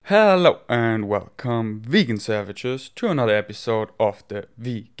Hello and welcome, vegan savages, to another episode of the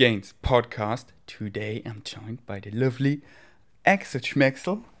Vegans podcast. Today I'm joined by the lovely Axel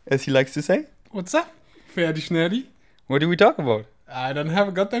Schmexel, as he likes to say. What's up, Ferdi Schnerdi? What do we talk about? I don't have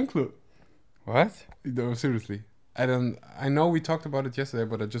a goddamn clue. What? No, seriously. I know we talked about it yesterday,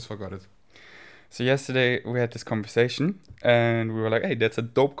 but I just forgot it. So yesterday we had this conversation and we were like, hey, that's a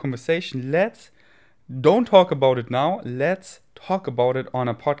dope conversation. Don't talk about it now. Let's talk about it on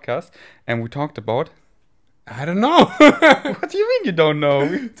a podcast. And we talked about... I don't know. What do you mean you don't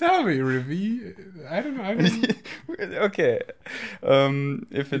know? Tell me, Rivi. I don't know. Okay.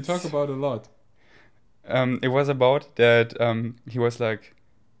 If We it's... talk about a lot. It was about that he was like,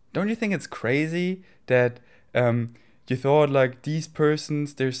 don't you think it's crazy that you thought like these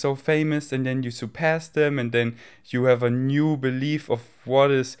persons, they're so famous and then you surpass them and then you have a new belief of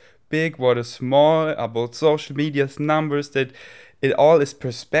what is big, what is small, about social media's numbers, that it all is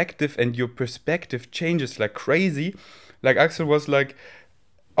perspective and your perspective changes like crazy. Like Axel was like,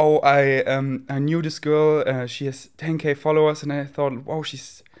 oh, I knew this girl, she has 10k followers and I thought, wow,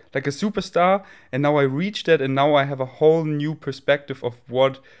 she's like a superstar, and now I reached that and now I have a whole new perspective of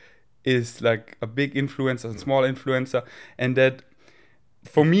what is like a big influencer and small influencer, and that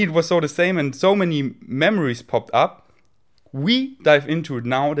for me it was so the same and so many memories popped up. We dive into it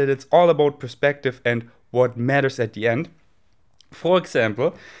now that it's all about perspective and what matters at the end. For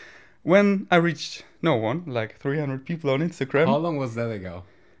example, when I reached like 300 people on Instagram. How long was that ago?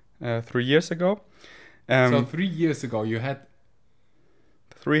 3 years ago. So 3 years ago you had...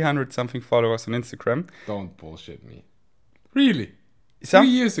 300 something followers on Instagram. Don't bullshit me. Really? 3 Some-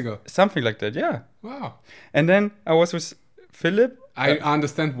 years ago? Something like that, yeah. Wow. And then I was with Philip. I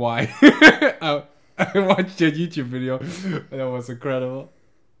understand why. I watched your YouTube video. That was incredible.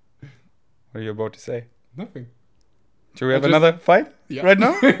 What are you about to say? Nothing. Do we have just- another fight Yeah. right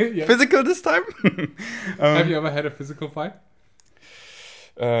now? Yeah. Physical this time? Have you ever had a physical fight?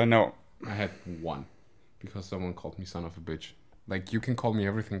 No. I had one. Because someone called me son of a bitch. Like, you can call me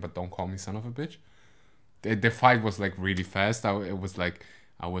everything, but don't call me son of a bitch. The fight was, like, really fast. It was, like,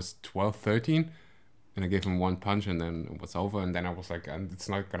 I was 12, 13. And I gave him one punch, and then it was over. And then I was like, it's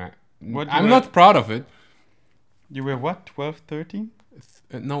not gonna... I'm not proud of it. You were what, 12, 13?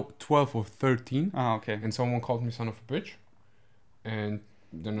 No, 12 or 13. Ah, okay. And someone called me son of a bitch. And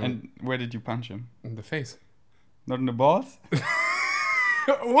then And where did you punch him? in the face. Not in the balls?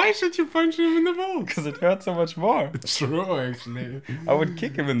 Why should you punch him in the balls? Because it hurt so much more. True, actually. I would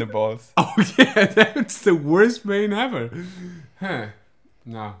kick him in the balls. Oh, yeah, that's the worst pain ever. Huh.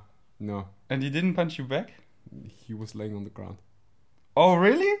 No. And he didn't punch you back? He was laying on the ground. Oh,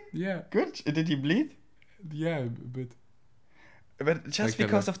 really? Yeah. Good. Did he bleed? Yeah, a bit. But just Like that,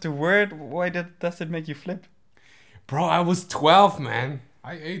 because of the word, why does it make you flip? Bro, I was 12, man.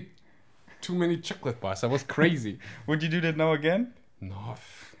 I ate too many chocolate bars. I was crazy. Would you do that now again? No.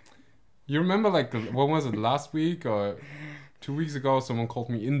 You remember, like, when was it, last week or 2 weeks ago, someone called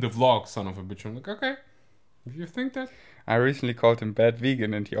me in the vlog, son of a bitch. I'm like, okay, if you think that. I recently called him bad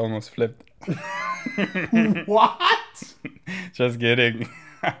vegan and he almost flipped. What? Just kidding.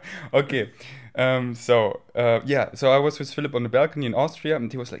 Okay. So I was with Philip on the balcony in Austria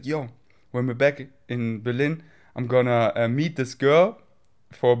and he was like, yo, when we're back in Berlin, I'm gonna meet this girl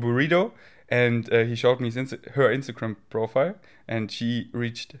for a burrito. And he showed me her Instagram profile and she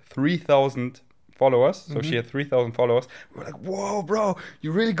reached 3,000 followers. So she had 3,000 followers. We were like, whoa, bro,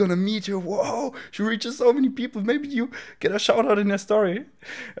 you're really gonna meet her? Whoa, she reaches so many people. Maybe you get a shout out in her story.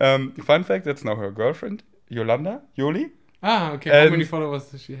 Fun fact, that's now her girlfriend, Yoli. Ah, okay. And how many followers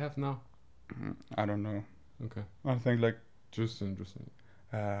does she have now? I don't know. Okay. I think like, Just interesting.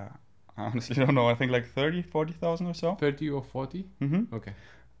 I honestly don't know. I think like 30, 40,000 or so. 30 or 40? Mm-hmm. Okay.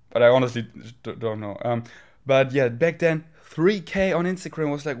 But I honestly don't know. But yeah, back then, 3K on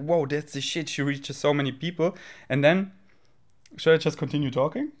Instagram was like, whoa, that's the shit. She reaches so many people. And then, should I just continue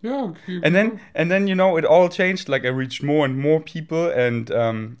talking? Yeah. And then it all changed. Like I reached more and more people, and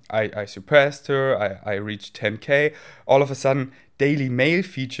I surpassed her. I reached 10K. All of a sudden, Daily Mail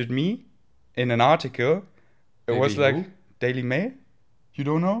featured me in an article. It was Daily like who? Daily Mail. You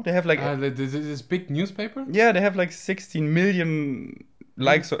don't know? They have like this big newspaper? yeah, they have like 16 million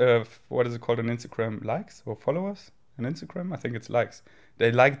likes. What is it called on Instagram? Likes or followers on Instagram? I think it's likes.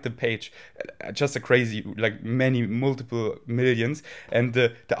 They liked the page. Just a crazy, like multiple millions. And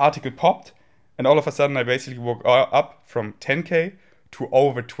the article popped. And all of a sudden, I basically woke up from 10K to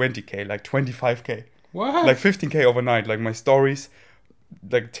over 20K, like 25K. What? Like 15K overnight. Like my stories,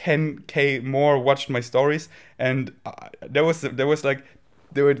 like 10K more watched my stories. And there was like,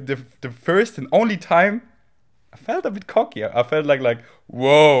 they were the first and only time I felt a bit cocky. I felt like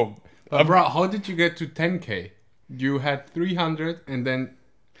whoa. But bro, how did you get to 10K? You had 300 and then...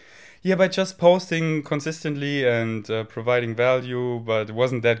 Yeah, by just posting consistently and providing value, but it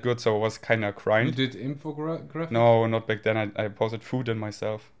wasn't that good, so it was kind of You grind. did infographics? No, not back then. I posted food and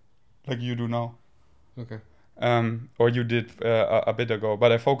myself, like you do now. Okay. Or you did a bit ago,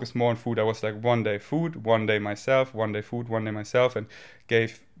 but I focused more on food. I was like 1 day food, 1 day myself, 1 day food, 1 day myself, and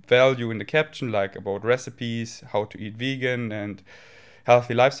gave value in the caption, like about recipes, how to eat vegan, and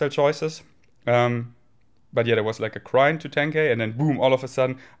healthy lifestyle choices. But yeah, there was like a grind to 10K, and then boom, all of a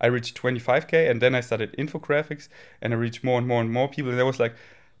sudden I reached 25K, and then I started infographics, and I reached more and more and more people. And that was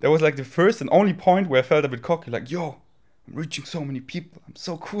like the first and only point where I felt a bit cocky, like, yo, I'm reaching so many people, I'm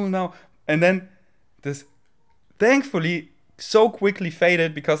so cool now. And then this thankfully so quickly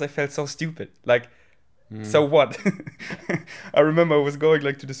faded because I felt so stupid. Like, so what? I remember I was going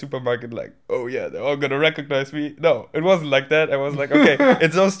like to the supermarket, like, oh yeah, they're all gonna recognize me. No, it wasn't like that. I was like, okay,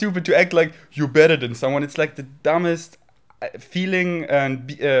 it's so stupid to act like you're better than someone. It's like the dumbest feeling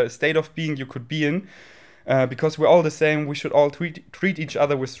and state of being you could be in. Because we're all the same, we should all treat each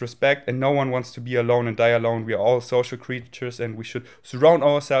other with respect, and no one wants to be alone and die alone. We are all social creatures, and we should surround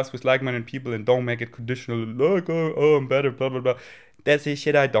ourselves with like-minded people and don't make it conditional, like, oh, I'm better, blah, blah, blah. That's the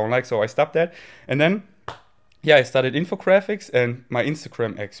shit I don't like, so I stopped that. And then, yeah, I started infographics, and my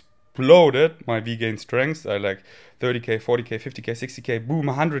Instagram exploded, my V-Gain strengths. I like 30K, 40K, 50K, 60K, boom,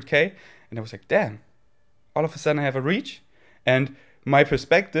 100K. And I was like, damn, all of a sudden I have a reach. And my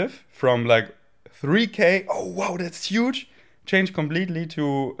perspective from like 3K, oh wow, that's huge, changed completely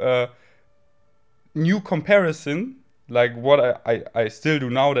to new comparison, like what I still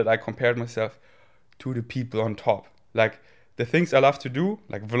do now, that I compared myself to the people on top. Like the things I love to do,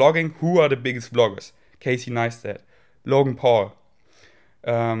 like vlogging, who are the biggest vloggers? Casey Neistat, Logan Paul,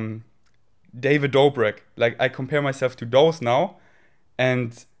 David Dobrik. Like I compare myself to those now,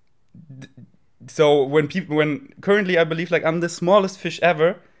 and so when currently I believe like I'm the smallest fish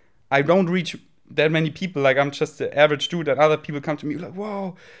ever, I don't reach that many people. Like I'm just the average dude, and other people come to me like,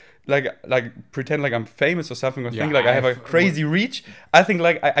 whoa, like pretend like I'm famous or something, or think like I have a crazy reach. I think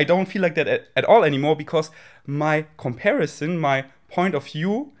like I don't feel like that at all anymore, because my comparison, my point of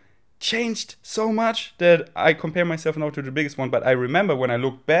view changed so much that I compare myself now to the biggest one. But I remember when I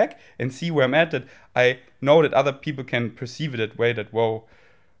look back and see where I'm at, that I know that other people can perceive it that way, that whoa,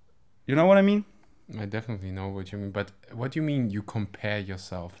 you know what I mean? I definitely know what you mean, but what do you mean you compare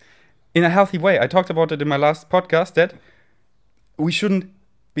yourself? In a healthy way. I talked about it in my last podcast, that we shouldn't,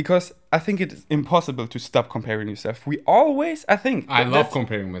 because I think it is impossible to stop comparing yourself. We always, I think... I love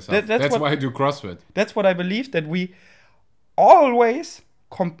comparing myself. That's why I do CrossFit. That's what I believe, that we always...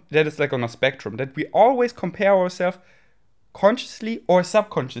 that is like on a spectrum, that we always compare ourselves consciously or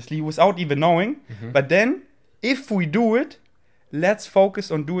subconsciously without even knowing. Mm-hmm. But then, if we do it, let's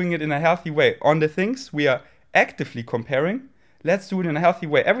focus on doing it in a healthy way. On the things we are actively comparing, let's do it in a healthy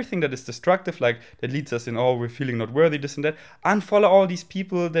way. Everything that is destructive, like that leads us in, oh, we're feeling not worthy, this and that, unfollow all these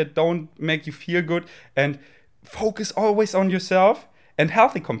people that don't make you feel good, and focus always on yourself. And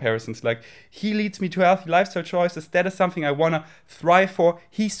healthy comparisons, like he leads me to healthy lifestyle choices. That is something I want to thrive for.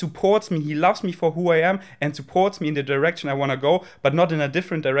 He supports me. He loves me for who I am and supports me in the direction I want to go, but not in a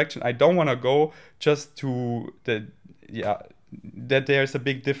different direction I don't want to go, just to that there's a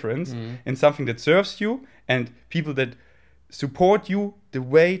big difference in something that serves you, and people that support you the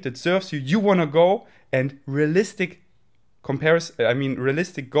way that serves you. You want to go, and realistic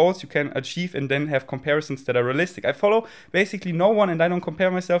goals you can achieve, and then have comparisons that are realistic. I follow basically no one, and I don't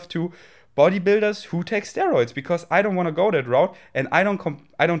compare myself to bodybuilders who take steroids, because I don't want to go that route, and I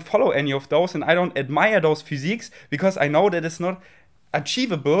don't follow any of those, and I don't admire those physiques, because I know that it's not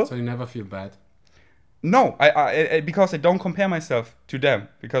achievable. So you never feel bad? No, I because I don't compare myself to them,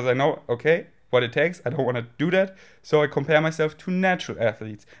 because I know, okay, what it takes. I don't want to do that, so I compare myself to natural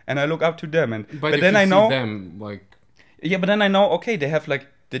athletes, and I look up to them. And but then I know them, like... Yeah, but then I know, okay, they have like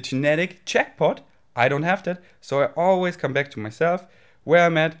the genetic jackpot. I don't have that. So I always come back to myself, where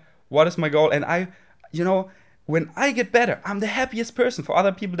I'm at, what is my goal. And when I get better, I'm the happiest person. For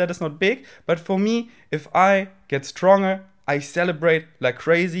other people, that is not big. But for me, if I get stronger, I celebrate like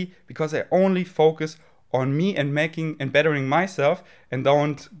crazy, because I only focus on me and making and bettering myself, and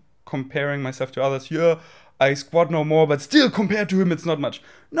don't comparing myself to others. Yeah, I squat no more, but still compared to him, it's not much.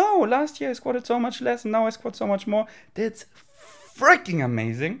 No, last year I squatted so much less, and now I squat so much more. That's freaking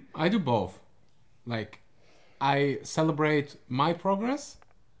amazing. I do both. Like, I celebrate my progress,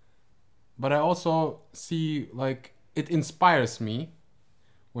 but I also see, like, it inspires me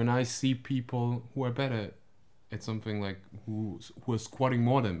when I see people who are better at something, like who are squatting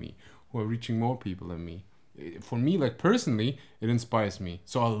more than me, who are reaching more people than me. for me, like personally, it inspires me.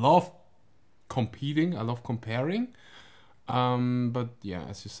 So I love competing. I love comparing. But yeah,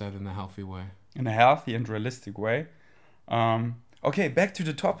 as you said, in a healthy way. In a healthy and realistic way. Okay, back to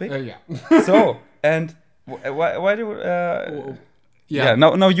the topic. Yeah. So, and why do... Yeah.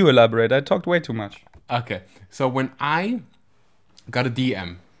 Now you elaborate. I talked way too much. Okay. So when I got a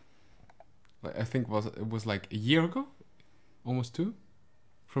DM, I think it was like a year ago, almost 2,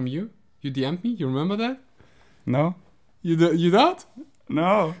 from you. You DM'd me. You remember that? No? You don't?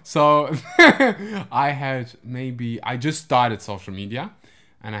 No. So I just started social media,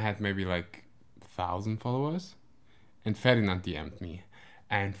 and I had maybe like 1,000 followers, and Ferdinand DM'd me.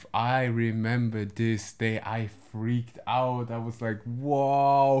 And I remember this day, I freaked out. I was like,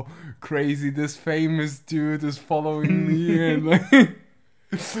 "Whoa, crazy! This famous dude is following me," and like,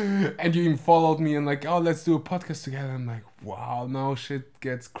 and you even followed me and like, "Oh, let's do a podcast together." I'm like, "Wow, now shit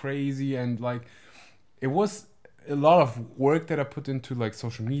gets crazy," and like, it was a lot of work that I put into like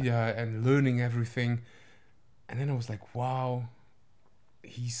social media and learning everything. And then I was like, "Wow,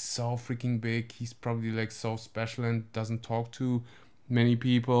 he's so freaking big. He's probably like so special and doesn't talk to many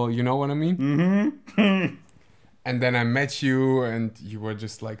people." You know what I mean? Mm-hmm. And then I met you, and you were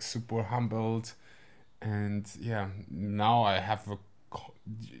just like super humbled. And yeah, now I have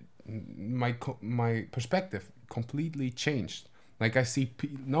my perspective completely changed. Like I see,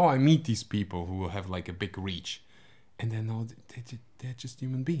 now I meet these people who have like a big reach, and then now they're just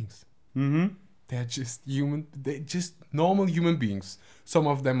human beings. Mm-hmm. They're just normal human beings. Some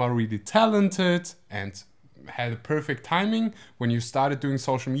of them are really talented and had a perfect timing. When you started doing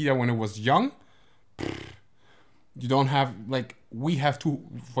social media when it was young, you don't have, like, we have to,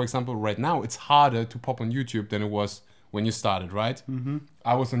 for example, right now, it's harder to pop on YouTube than it was when you started, right? Mm-hmm.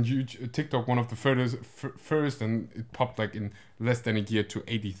 I was on YouTube, TikTok, one of the first, and it popped like in less than a year to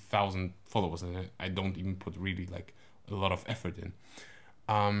 80,000 followers, and I don't even put really like a lot of effort in.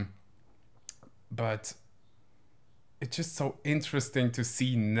 But it's just so interesting to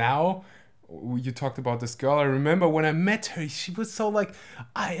see now. You talked about this girl. I remember when I met her, she was so like,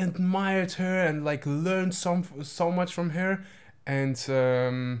 I admired her and like learned so much from her. And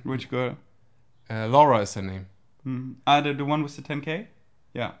Which girl? Laura is her name. Mm. The one with the 10K?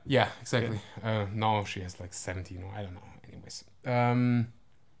 Yeah. Yeah, exactly. Now she has like 17 or I don't know. Anyways.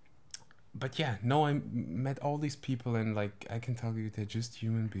 But yeah, no, I met all these people and like I can tell you they're just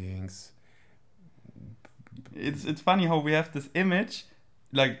human beings. It's funny how we have this image,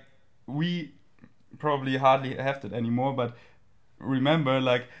 like we probably hardly have that anymore, but remember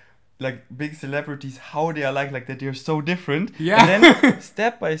like big celebrities, how they are like that they're so different. Yeah. And then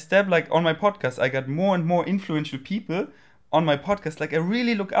step by step, like on my podcast, I got more and more influential people on my podcast, like I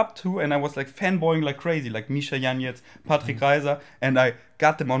really look up to, and I was like fanboying like crazy, like Misha Janetz, Patrick Reiser, and I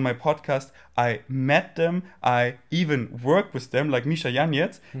got them on my podcast. I met them, I even worked with them, like Misha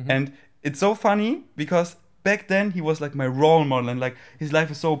Janetz, and it's so funny because back then he was like my role model, and like his life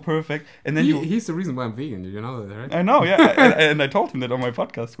is so perfect. And then he's the reason why I'm vegan. You know that, right? I know, yeah. and I told him that on my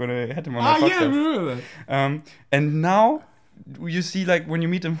podcast when I had him on my podcast. Yeah, I remember that. And now you see, like when you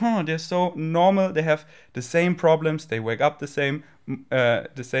meet them, they're so normal. They have the same problems. They wake up the same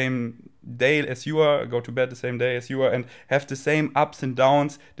day as you are, go to bed the same day as you are, and have the same ups and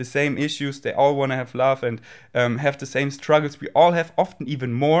downs, the same issues. They all want to have love and have the same struggles. We all have, often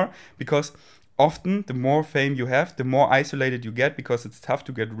even more, because often the more fame you have, the more isolated you get, because it's tough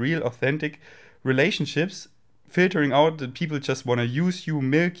to get real, authentic relationships, filtering out that people just want to use you,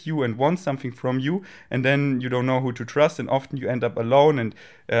 milk you, and want something from you, and then you don't know who to trust, and often you end up alone, and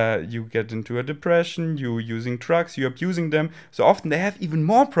you get into a depression, you using drugs, you abusing them. So often they have even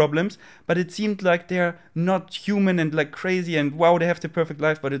more problems, but it seemed like they're not human and like crazy and wow, they have the perfect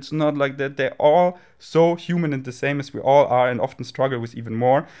life, but it's not like that. They're all so human and the same as we all are, and often struggle with even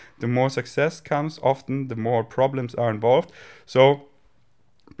more. The more success comes, often the more problems are involved. So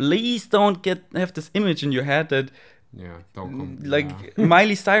please don't have this image in your head that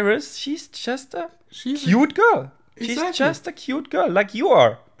Miley Cyrus, she's just a cute girl. Exactly. She's just a cute girl, like you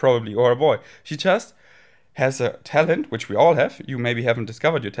are, probably, or a boy. She just has a talent, which we all have. You maybe haven't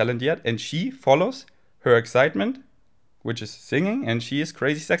discovered your talent yet, and she follows her excitement, which is singing, and she is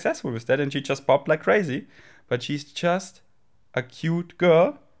crazy successful with that, and she just popped like crazy. But she's just a cute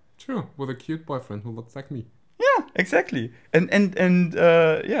girl. True, with a cute boyfriend who looks like me. Yeah, exactly. And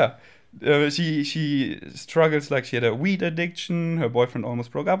she struggles, like she had a weed addiction. Her boyfriend almost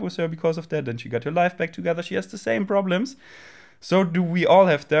broke up with her because of that. Then she got her life back together. She has the same problems. So do we all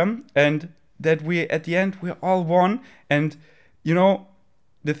have them? And that we, at the end, we're all one. And, you know,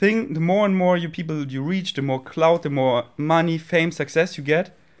 the more and more you reach, the more clout, the more money, fame, success you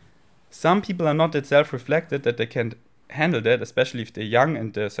get, some people are not that self-reflected that they can handle that, especially if they're young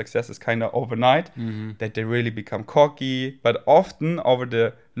and their success is kind of overnight, that they really become cocky. But often over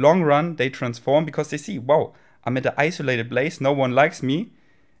the long run, they transform because they see, wow, I'm at an isolated place, no one likes me,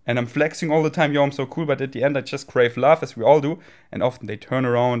 and I'm flexing all the time, yo, I'm so cool, but at the end I just crave love, as we all do, and often they turn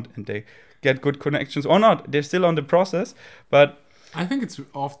around and they get good connections, or not, they're still on the process, but I think it's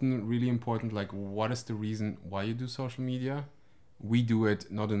often really important, like, what is the reason why you do social media? We do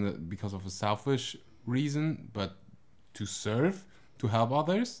it not because of a selfish reason, but to serve, to help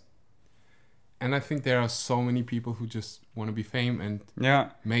others. And I think there are so many people who just want to be famous and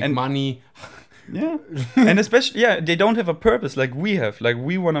make money. Yeah. And especially, they don't have a purpose like we have. Like,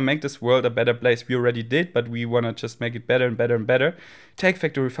 we want to make this world a better place. We already did, but we want to just make it better and better and better. Take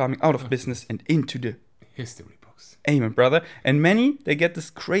factory farming out of business and into the history books. Amen, brother. And many, they get this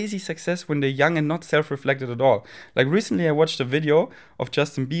crazy success when they're young and not self-reflected at all. Like, recently I watched a video of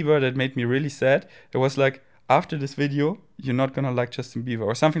Justin Bieber that made me really sad. It was like, after this video, you're not gonna like Justin Bieber,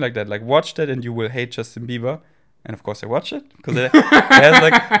 or something like that. Like, watch that and you will hate Justin Bieber. And of course I watched it, because it has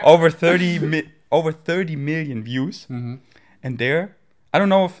like over 30 million views. Mm-hmm. And there, I don't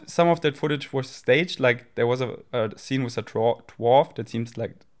know if some of that footage was staged. Like, there was a scene with a dwarf that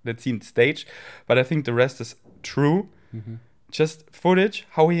seemed staged, but I think the rest is true. Mm-hmm. Just footage,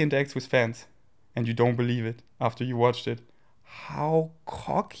 how he interacts with fans. And you don't believe it after you watched it. How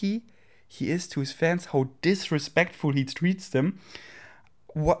cocky he is to his fans, how disrespectful he treats them,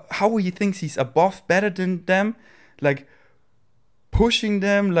 how he thinks he's above, better than them, like pushing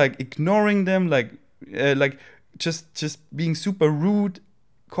them, like ignoring them, like just being super rude,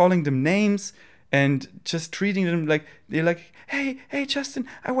 calling them names, and just treating them like they're like, hey Justin,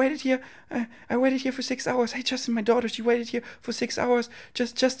 I waited here for 6 hours. Hey Justin, my daughter, she waited here for 6 hours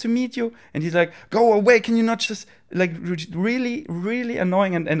just to meet you. And he's like, go away, can you not just, like, really, really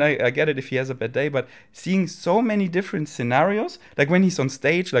annoying. And I get it if he has a bad day, but seeing so many different scenarios, like when he's on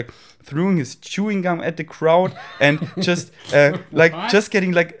stage, like throwing his chewing gum at the crowd and just just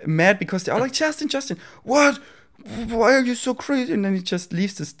getting like mad because they're all like, Justin, what? Why are you so crazy? And then he just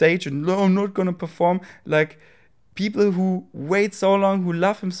leaves the stage and, no, I'm not gonna perform. Like, people who wait so long, who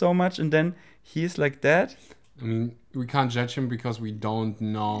love him so much, and then he's like that. I mean, we can't judge him because we don't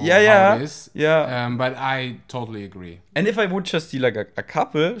know how it is. Yeah. But I totally agree. And if I would just see like a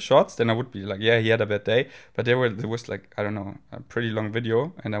couple shots, then I would be like, yeah, he had a bad day. But there was like, I don't know, a pretty long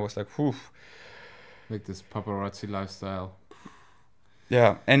video, and I was like, whew. Like this paparazzi lifestyle.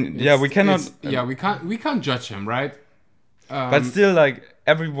 Yeah, and we cannot. We can't judge him, right? But still, like,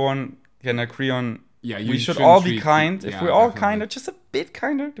 everyone can agree on. Yeah, we should all be kind. If we're all kinder, just a bit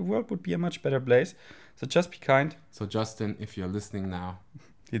kinder, the world would be a much better place. So just be kind. So Justin, if you're listening now,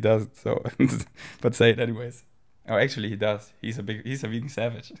 he doesn't. So, but say it anyways. Oh, actually, he does. He's a vegan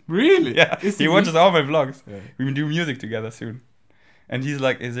savage. Really? Yeah. He watches all my vlogs. Yeah. We will do music together soon. And he's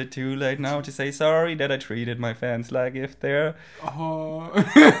like, is it too late now to say sorry that I treated my fans like if they're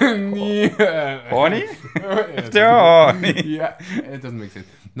horny? If they're horny. Yeah, it doesn't make sense.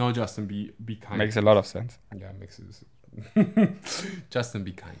 No, Justin, be kind. Makes a lot of sense. Yeah, makes sense. Justin,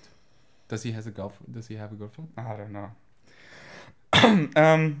 be kind. Does he have a girlfriend? I don't know.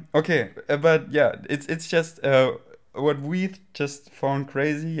 Okay, but yeah, it's just what we just found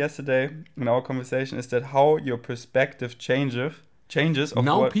crazy yesterday in our conversation is that how your perspective changes of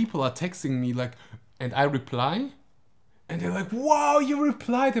now people are texting me like, and I reply, and they're like, wow, you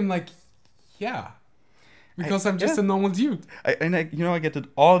replied. I'm like, yeah, because I'm just a normal dude. I get it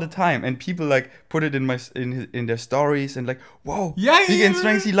all the time, and people like put it in their stories and like, whoa, Vegan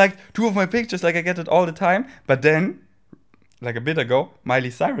Strengths, he liked 2 of my pictures. Like, I get it all the time. But then, like a bit ago,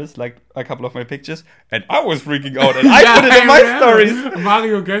 Miley Cyrus liked a couple of my pictures, and I was freaking out, and I put it in my stories.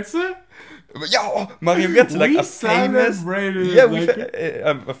 Mario Götze? Yeah, Mario Götze, like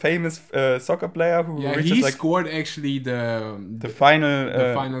a famous soccer player who he scored actually the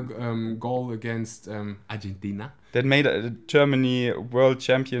final goal against Argentina. That made Germany world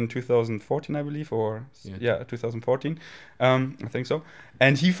champion 2014, I believe, or 2014. I think so.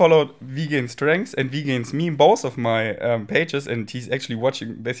 And he followed Vegan Strengths and Vegan's Me, both of my pages, and he's actually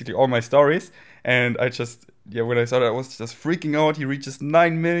watching basically all my stories. And I just, when I saw that, I was just freaking out. He reaches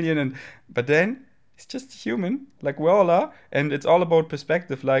 9 million, but then he's just human, like we all are. And it's all about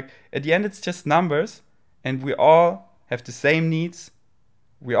perspective. Like, at the end, it's just numbers, and we all have the same needs.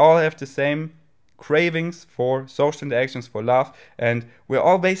 We all have the same cravings for social interactions, for love, and we're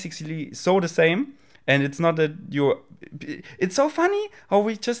all basically so the same. And it's not that it's so funny how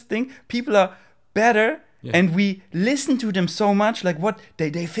we just think people are better, and we listen to them so much, like what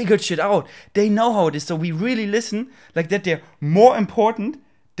they figured shit out, they know how it is, so we really listen, like that they're more important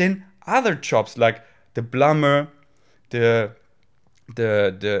than other jobs like the plumber, the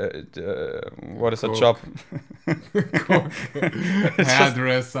what is a Cook. job? Cook, It's just-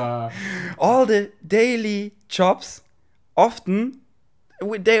 hairdresser. all the daily jobs often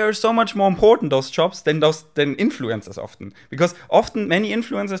they are so much more important, those jobs, than influencers often, because often many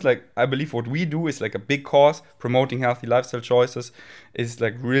influencers, like I believe what we do is like a big cause, promoting healthy lifestyle choices is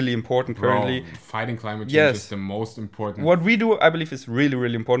like really important currently. Bro, fighting climate change Yes. is the most important. What we do, I believe, is really,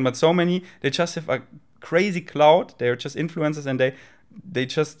 really important. But so many, they just have a crazy clout. They are just influencers, and they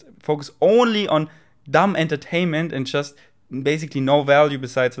just focus only on dumb entertainment and just basically no value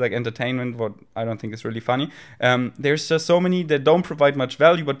besides like entertainment, what I don't think is really funny. There's just so many that don't provide much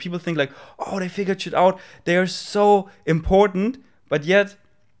value, but people think like, oh, they figured shit out. They are so important, but yet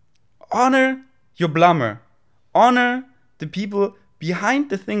honor your plumber, honor the people behind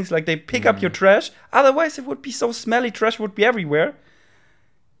the things, like they pick up your trash. Otherwise, it would be so smelly. Trash would be everywhere.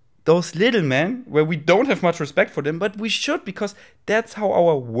 Those little men, where we don't have much respect for them, but we should, because that's how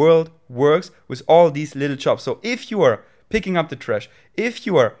our world works with all these little jobs. So if you are picking up the trash, if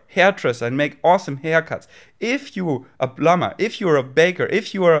you are a hairdresser and make awesome haircuts, if you are a plumber, if you're a baker,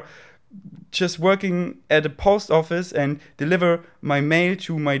 if you are just working at a post office and deliver my mail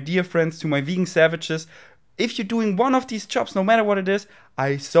to my dear friends, to my vegan savages, if you're doing one of these jobs, no matter what it is,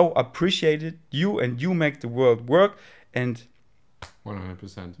 I so appreciate it. You make the world work, and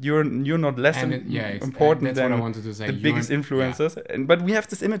 100%. you're not less And it- yeah, ex- important that's than what I wanted to say. the You biggest and- influencers. But we have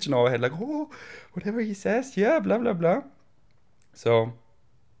this image in our head, like, oh, whatever he says, yeah, blah blah blah. So,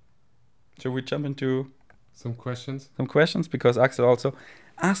 should we jump into Some questions? some questions? Because Axel also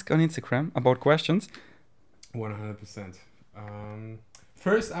asked on Instagram about questions. 100%.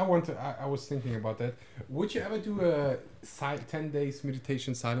 First, I was thinking about that. Would you ever do a 10 days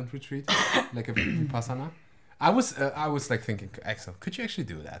meditation silent retreat, like a vipassana? I was like thinking, Axel, could you actually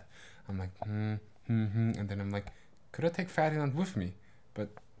do that? I'm like, and then I'm like, could I take Ferdinand with me? But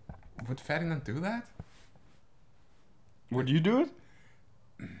would Ferdinand do that? Would you do it?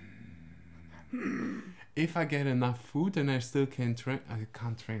 If I get enough food, then I still can train. I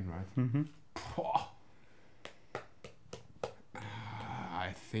can't train, right? Mm-hmm.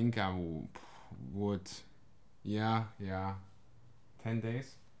 I think I would. Yeah. 10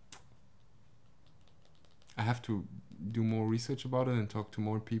 days. I have to do more research about it and talk to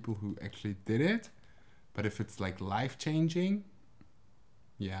more people who actually did it. But if it's like life changing,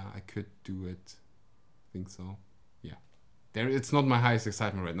 yeah, I could do it. I think so. Yeah. It's not my highest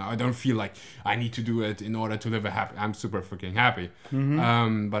excitement right now. I don't feel like I need to do it in order to live a happy. I'm super freaking happy.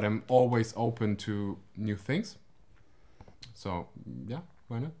 Mm-hmm. But I'm always open to new things. So yeah,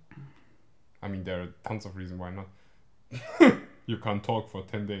 why not? I mean, there are tons of reasons why not. You can't talk for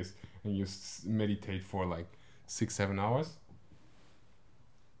 10 days and you meditate for like 6-7 hours.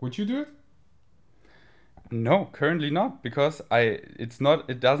 Would you do it? No, currently not, because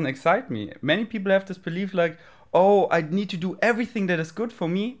it doesn't excite me. Many people have this belief like, oh, I need to do everything that is good for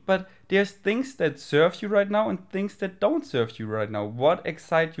me, but there's things that serve you right now and things that don't serve you right now. What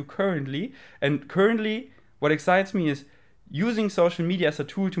excites you currently? And currently, what excites me is using social media as a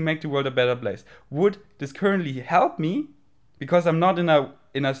tool to make the world a better place. Would this currently help me? Because I'm not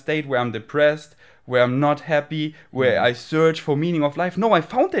in a state where I'm depressed, where I'm not happy, where I search for meaning of life. No, I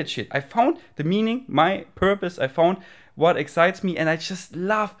found that shit. I found the meaning, my purpose. I found what excites me, and I just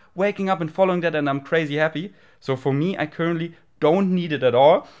love waking up and following that, and I'm crazy happy. So for me, I currently don't need it at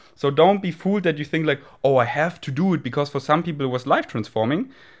all. So don't be fooled that you think like, oh, I have to do it, because for some people it was life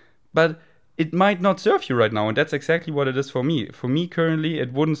transforming. But it might not serve you right now, and that's exactly what it is for me. For me currently,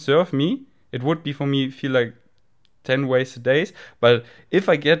 it wouldn't serve me. It would be for me feel like 10 wasted days. But if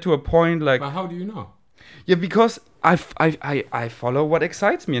I get to a point like... But how do you know? Yeah, because I follow what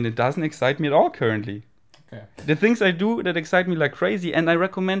excites me, and it doesn't excite me at all currently. Okay. The things I do that excite me like crazy, and I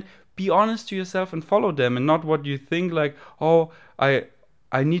recommend be honest to yourself and follow them, and not what you think like, oh, I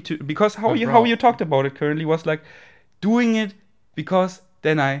need to... Because how you talked about it currently was like doing it because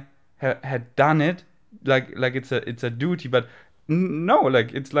then I had done it, like it's a duty. But no,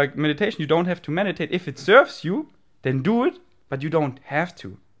 like it's like meditation. You don't have to meditate. If it serves you, then do it, but you don't have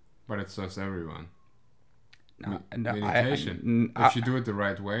to. But it serves everyone. No, Meditation. If you do it the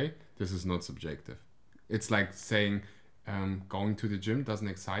right way, this is not subjective. It's like saying going to the gym doesn't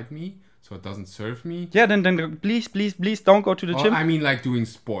excite me, so it doesn't serve me. Yeah, then please don't go to the gym. I mean, like doing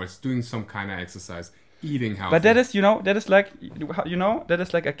sports, doing some kind of exercise, eating healthy. But that is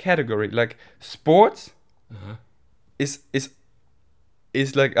like a category. Like sports is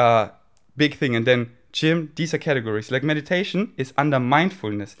like a big thing, and then gym, these are categories. Like meditation is under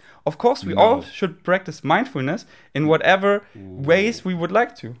mindfulness. Of course, we all should practice mindfulness in whatever ways we would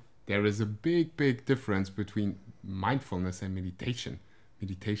like to. there is a big difference between mindfulness and meditation.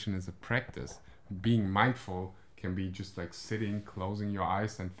 Meditation is a practice. Being mindful can be just like sitting, closing your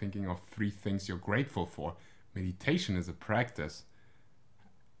eyes, and thinking of 3 things you're grateful for. Meditation is a practice.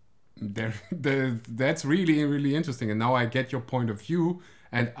 That's really interesting. And now I get your point of view.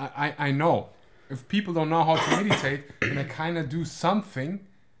 And I know if people don't know how to meditate and they kind of do something,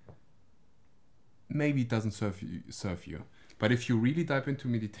 maybe it doesn't serve you. But if you really dive into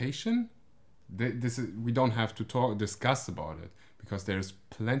meditation, we don't have to discuss about it, because there's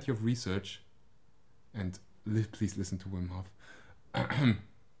plenty of research. And please listen to Wim Hof.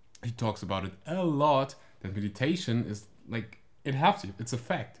 He talks about it a lot, that meditation is like, it helps you. It's a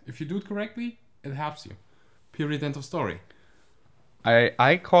fact. If you do it correctly, it helps you. Period. End of story.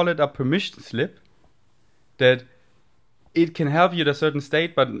 I call it a permission slip, that it can help you at a certain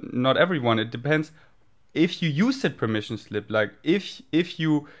state, but not everyone. It depends if you use that permission slip. Like if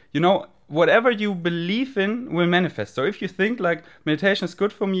you whatever you believe in will manifest. So if you think like meditation is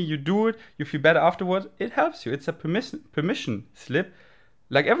good for me, you do it, you feel better afterwards, it helps you. It's a permission slip,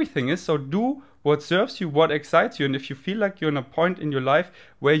 like everything is. So do what serves you, what excites you. And if you feel like you're in a point in your life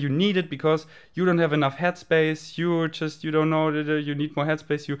where you need it because you don't have enough headspace, you don't know, you need more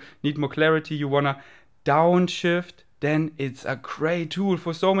headspace, you need more clarity, you want to downshift, then it's a great tool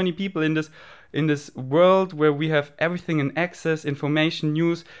for so many people in this world where we have everything in access, information,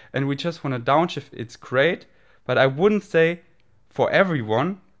 news, and we just want to downshift. It's great, but I wouldn't say for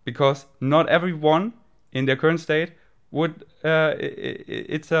everyone, because not everyone in their current state would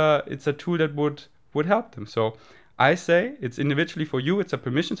it's a tool that would help them. So I say it's individually for you. It's a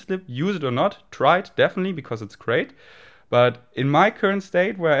permission slip. Use it or not. Try it definitely, because it's great. But in my current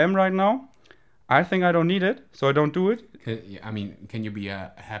state where I am right now, I think I don't need it, so I don't do it. Can you be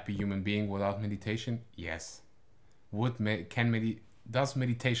a happy human being without meditation? Yes. Does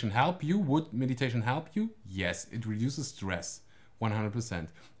meditation help you? Would meditation help you? Yes. It reduces stress, 100%.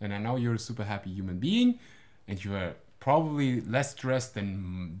 And I know you're a super happy human being, and you are probably less stressed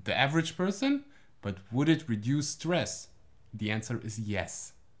than the average person, but would it reduce stress? The answer is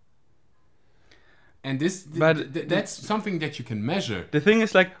yes. And that's something that you can measure. The thing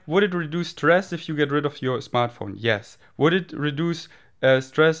is, like, would it reduce stress if you get rid of your smartphone? Yes. Would it reduce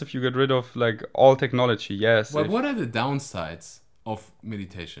stress if you get rid of like all technology? Yes. Well, what are the downsides of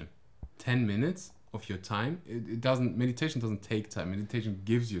meditation? 10 minutes of your time. Meditation doesn't take time. Meditation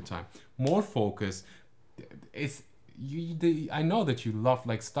gives you time. More focus. I know that you love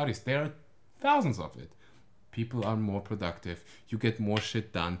like studies. There are thousands of it. People are more productive. You get more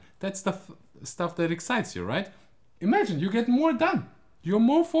shit done. That's the stuff that excites you, right? Imagine you get more done. You're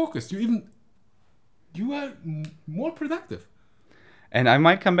more focused. You are more productive. And I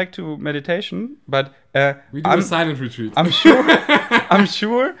might come back to meditation, but we do a silent retreat. I'm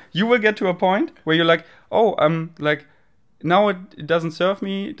sure you will get to a point where you're like, like now it doesn't serve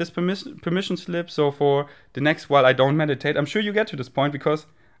me, this permission slip. So for the next while I don't meditate. I'm sure you get to this point, because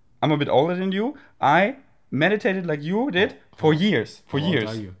I'm a bit older than you. I meditated like you did for years. How old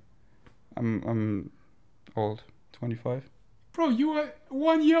are you? I'm old, 25. Bro, you are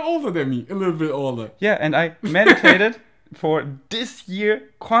 1 year older than me, a little bit older. Yeah, and I meditated for this year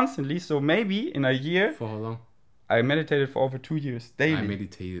constantly. So maybe in a year. For how long? I meditated for over 2 years daily. I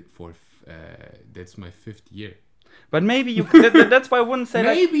meditated for that's my 5th year. But maybe you. That's why I wouldn't say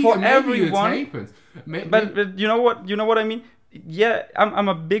that for everyone. It happens. But you know what? You know what I mean? Yeah,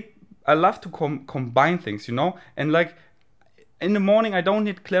 I love to combine things, and like in the morning I don't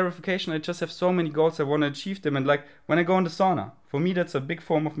need clarification. I just have so many goals, I want to achieve them. And like when I go in the sauna, for me that's a big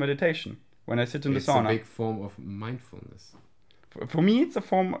form of meditation. When I sit in the sauna, it's a big form of mindfulness. For me it's a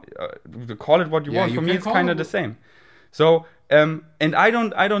form, call it what you want. For me it's kind of the same. So and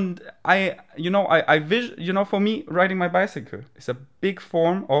for me riding my bicycle is a big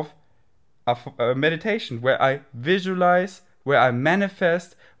form of meditation, where I visualize, where I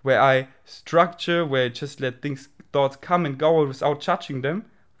manifest, where I structure, where I just let thoughts come and go without judging them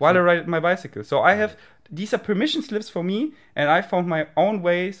while I ride my bicycle. So these are permission slips for me, and I found my own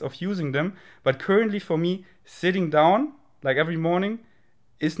ways of using them. But currently for me, sitting down like every morning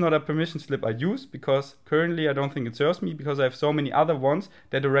is not a permission slip I use, because currently I don't think it serves me, because I have so many other ones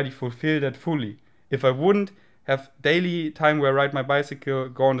that already fulfill that fully. If I wouldn't have daily time where I ride my bicycle,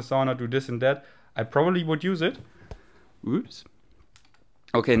 go in the sauna, do this and that, I probably would use it. Oops.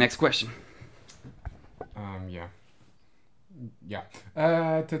 Okay, next question. Yeah.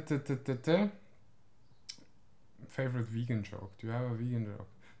 Favorite vegan joke? Do you have a vegan joke?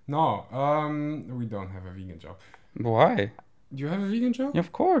 No, we don't have a vegan joke. Why? Do you have a vegan joke? Yeah,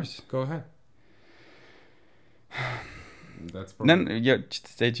 of course. Go ahead. That's probably. Then yeah,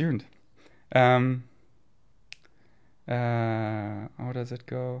 stay tuned. How does it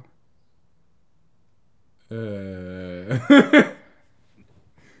go? You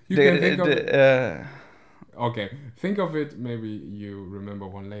can think of it. Okay, think of it. Maybe you remember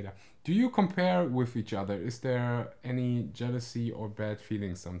one later. Do you compare with each other? Is there any jealousy or bad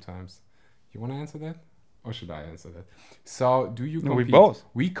feelings sometimes? You want to answer that? Or should I answer that? So, do you No, compete? we both.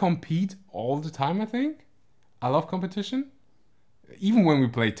 We compete all the time, I think. I love competition. Even when we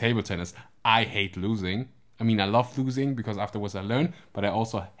play table tennis, I hate losing. I mean, I love losing because afterwards I learn, but I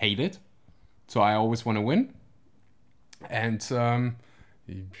also hate it. So I always want to win. And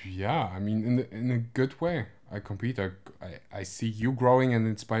yeah, I mean, in a good way. I compete. I see you growing and it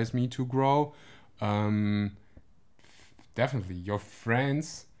inspires me to grow. Definitely, your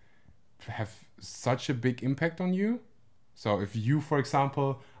friends have such a big impact on you. So if you, for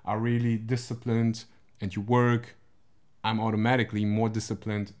example, are really disciplined and you work, I'm automatically more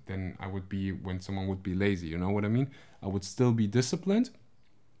disciplined than I would be when someone would be lazy. You know what I mean? I would still be disciplined,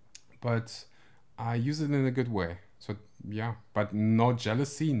 but I use it in a good way. So yeah, but no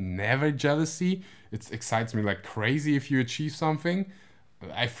jealousy, never jealousy. It excites me like crazy if you achieve something.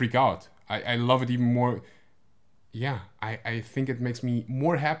 I freak out. I love it even more. Yeah, I think it makes me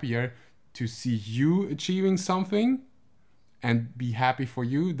more happier to see you achieving something and be happy for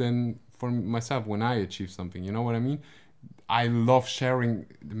you than for myself when I achieve something. You know what I mean? I love sharing.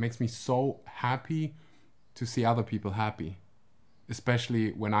 It makes me so happy to see other people happy,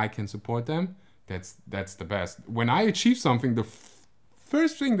 especially when I can support them. That's the best. When I achieve something, the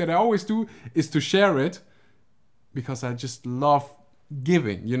first thing that I always do is to share it because I just love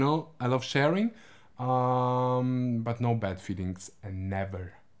giving. You know, I love sharing, but no bad feelings and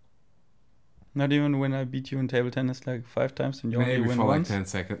never. Not even when I beat you in table tennis like 5 times and you Maybe only win for once. like 10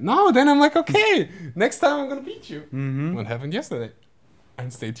 seconds. No, then I'm like, okay, next time I'm gonna beat you. Mm-hmm. What happened yesterday?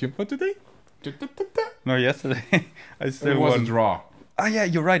 And stay tuned for today. No, yesterday I still It was won. a draw. Ah, yeah,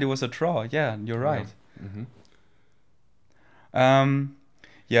 you're right. It was a draw. Yeah, you're right. Mm-hmm.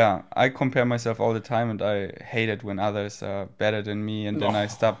 Yeah, I compare myself all the time, and I hate it when others are better than me, and then I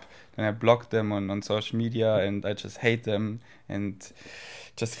stop, then I block them on social media, and I just hate them, and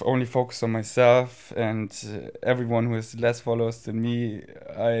just only focus on myself. And everyone who has less followers than me,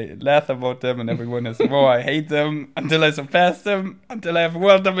 I laugh about them, and everyone is, oh, I hate them until I surpass them, until I have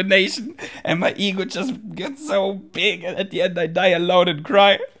world domination, and my ego just gets so big, and at the end I die alone and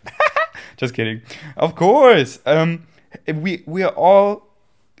cry. Just kidding. Of course. We are all.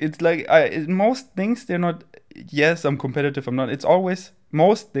 It's like in most things they're not. Yes, I'm competitive. I'm not. It's always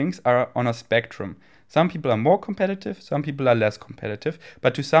most things are on a spectrum. Some people are more competitive. Some people are less competitive.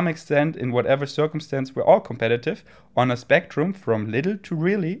 But to some extent, in whatever circumstance, we're all competitive on a spectrum from little to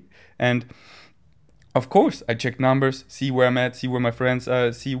really. And of course, I check numbers, see where I'm at, see where my friends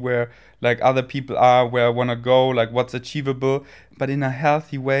are, see where like other people are, where I wanna go, like what's achievable, but in a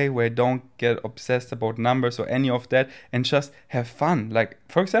healthy way where I don't get obsessed about numbers or any of that, and just have fun. Like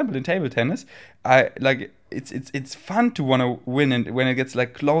for example, in table tennis, I like it's fun to wanna win, and when it gets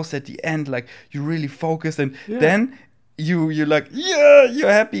like close at the end, like you really focus, and then you're like, yeah,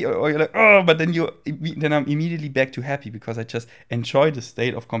 you're happy, or you're like, oh, but then I'm immediately back to happy because I just enjoy the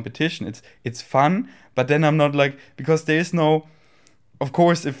state of competition. It's fun, but then I'm not like, because there is no, of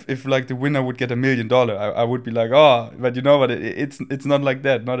course, if like the winner would get $1 million, I would be like, oh, but it's not like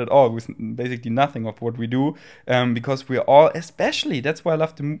that, not at all, with basically nothing of what we do, because we're all, especially that's why I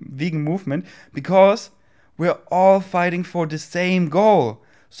love the vegan movement, because we're all fighting for the same goal.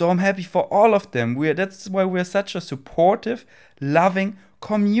 So I'm happy for all of them. That's why we're such a supportive, loving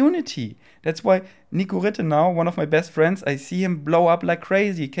community. That's why Nico Rittenau, one of my best friends, I see him blow up like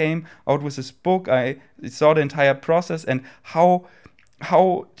crazy. He came out with his book. I saw the entire process and how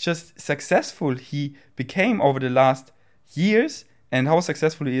just successful he became over the last years and how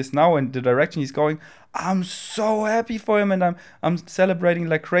successful he is now and the direction he's going. I'm so happy for him, and I'm celebrating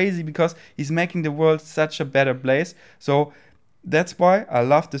like crazy because he's making the world such a better place. So that's why I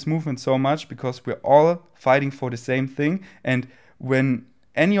love this movement so much, because we're all fighting for the same thing. And when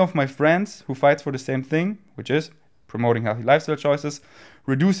any of my friends who fights for the same thing, which is promoting healthy lifestyle choices,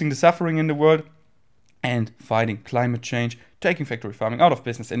 reducing the suffering in the world, and fighting climate change, taking factory farming out of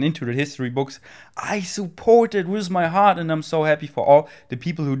business and into the history books, I support it with my heart, and I'm so happy for all the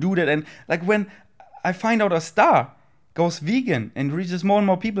people who do that. And like when I find out a star goes vegan and reaches more and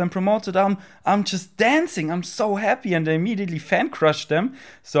more people and promotes it, I'm just dancing. I'm so happy, and I immediately fan crush them.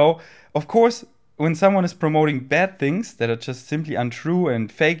 So of course, when someone is promoting bad things that are just simply untrue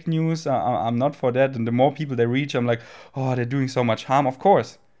and fake news, I'm not for that. And the more people they reach, I'm like, oh, they're doing so much harm, of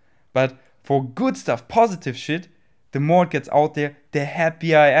course. But for good stuff, positive shit, the more it gets out there, the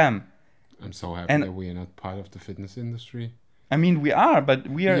happier I am. I'm so happy And- that we are not part of the fitness industry. I mean, we are, but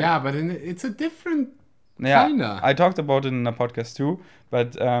we are. Yeah, but it's a different Yeah, kinda. I talked about it in a podcast too,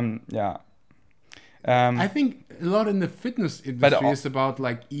 but yeah. I think a lot in the fitness industry al- is about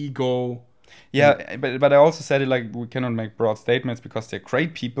like ego. Yeah, but I also said it like we cannot make broad statements because they're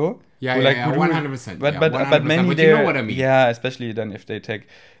great people. Yeah, who, yeah, like, yeah, who do- 100%. But yeah, but 100%, but many but there. you know what I mean. Yeah, especially then if they take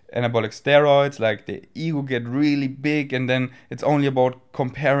anabolic steroids, like the ego get really big, and then it's only about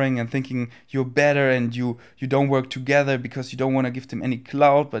comparing and thinking you're better, and you don't work together because you don't want to give them any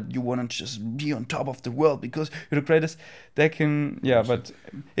clout, but you want to just be on top of the world because you're the greatest. They can, yeah, but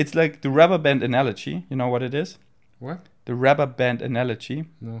it's like the rubber band analogy. You know what it is? What? The rubber band analogy.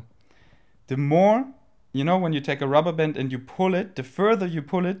 No. The more, you know, when you take a rubber band and you pull it, the further you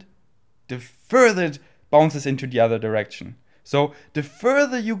pull it, the further it bounces into the other direction. So the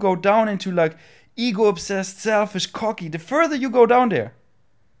further you go down into like ego obsessed, selfish, cocky, the further you go down there.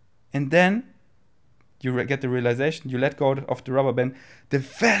 And then you get the realization, you let go of the rubber band, the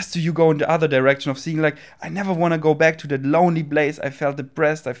faster you go in the other direction of seeing like, I never want to go back to that lonely place. I felt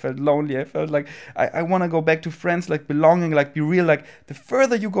depressed, I felt lonely, I felt like I want to go back to friends, like belonging, like be real. Like the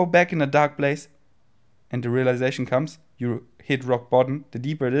further you go back in a dark place and the realization comes, you hit rock bottom, the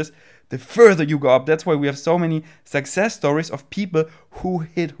deeper it is, the further you go up. That's why we have so many success stories of people who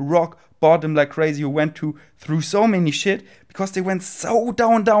hit rock bottom like crazy, who went through so many shit because they went so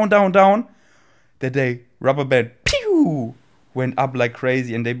down, that they rubber band pew went up like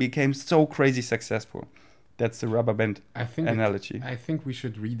crazy and they became so crazy successful. That's the rubber band analogy. I think we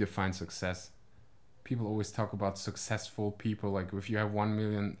should redefine success. People always talk about successful people, like if you have 1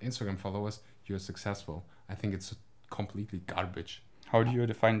 million Instagram followers, you're successful. I think it's completely garbage. How do you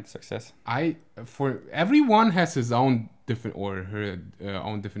define success? For everyone has his own different or her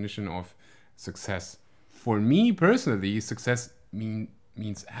own definition of success. For me personally, success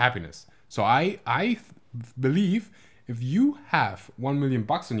means happiness. So I believe if you have 1 million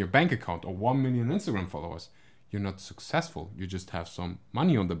bucks in your bank account or 1 million Instagram followers, you're not successful. You just have some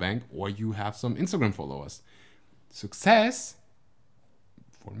money on the bank or you have some Instagram followers. Success,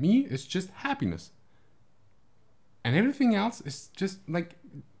 for me, is just happiness. And everything else is just like,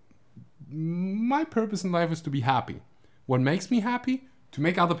 my purpose in life is to be happy. What makes me happy? To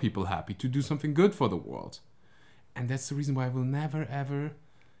make other people happy, to do something good for the world. And that's the reason why I will never ever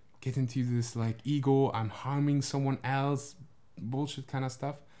get into this like ego, I'm harming someone else, bullshit kind of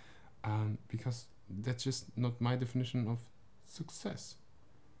stuff. Because that's just not my definition of success.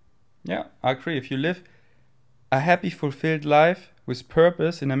 Yeah, I agree. If you live a happy, fulfilled life with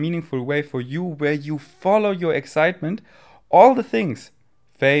purpose in a meaningful way for you, where you follow your excitement, all the things,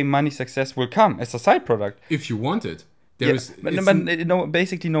 fame, money, success will come as a side product. If you want it.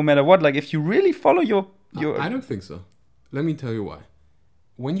 Basically no matter what, like if you really follow your I don't think so. Let me tell you why.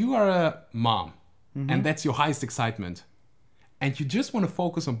 When you are a mom, and that's your highest excitement, and you just want to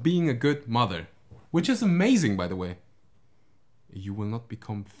focus on being a good mother, which is amazing, by the way, you will not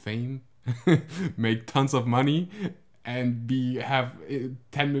become fame, make tons of money, and have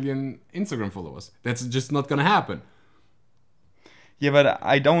 10 million Instagram followers. That's just not gonna happen. Yeah, but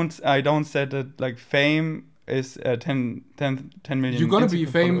I don't say that like fame is 10 million. You're gonna be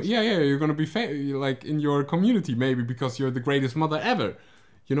Instagram famous. followers. Yeah, you're gonna be like in your community maybe because you're the greatest mother ever.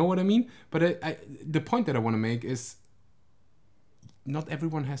 You know what I mean? But the point that I want to make is not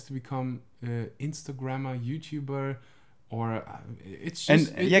everyone has to become Instagrammer, YouTuber, or it's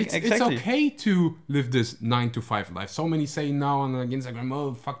just exactly. it's okay to live this 9-to-5 life. So many say now on like Instagram,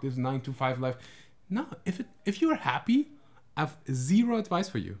 oh fuck this 9-to-5 life. No, if you're happy, I have zero advice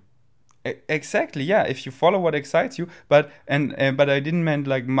for you. Exactly, yeah. If you follow what excites you, but I didn't mean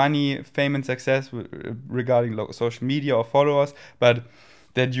like money, fame, and success regarding social media or followers, but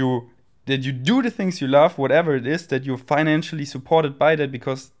that you do the things you love, whatever it is, that you're financially supported by that,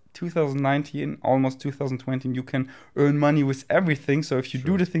 because 2019, almost 2020, you can earn money with everything. So if you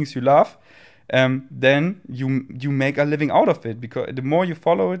do the things you love, then you make a living out of it, because the more you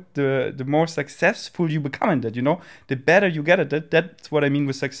follow it, the more successful you become in that, you know, the better you get at it. That's what I mean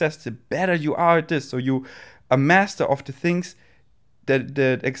with success. The better you are at this. So you a master of the things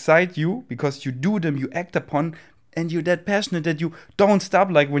that excite you, because you do them, you act upon, and you're that passionate that you don't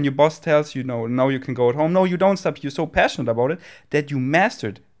stop. Like when your boss tells you, no, now you can go at home. No, you don't stop. You're so passionate about it that you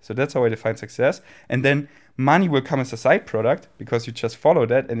mastered. So that's how I define success. And then money will come as a side product, because you just follow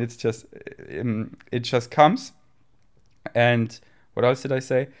that, and it just comes. And what else did I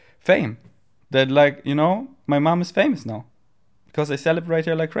say? Fame. That, like, you know, my mom is famous now because I celebrate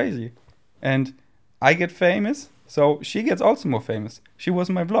her like crazy. And I get famous, so she gets also more famous. She was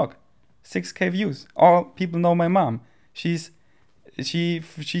in my vlog. 6K views. All people know my mom. She's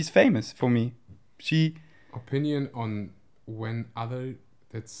famous for me. She Opinion on when other.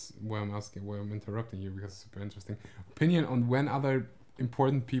 That's where I'm asking, where I'm interrupting you because it's super interesting. Opinion on when other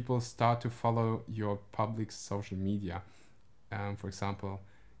important people start to follow your public social media. For example,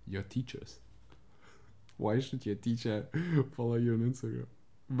 your teachers. Why should your teacher follow you on Instagram?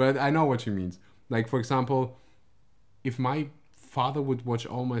 But I know what she means. Like, for example, if my father would watch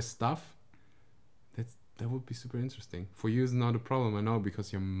all my stuff, that would be super interesting. For you, it's not a problem, I know,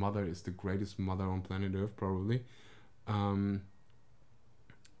 because your mother is the greatest mother on planet Earth, probably.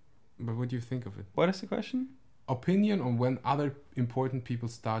 But what do you think of it? What is the question? Opinion on when other important people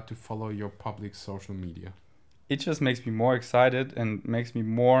start to follow your public social media. It just makes me more excited and makes me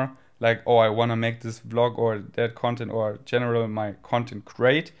more like, oh, I want to make this vlog or that content or general my content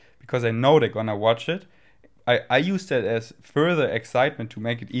great because I know they're gonna watch it. I use that as further excitement to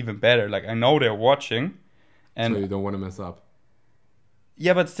make it even better. Like, I know they're watching, and so you don't want to mess up.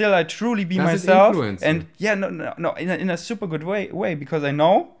 Yeah, but still, I truly be Does myself. It influence and you? Yeah, no, in a super good way because I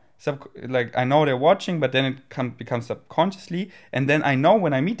know. I know they're watching, but then it becomes subconsciously, and then I know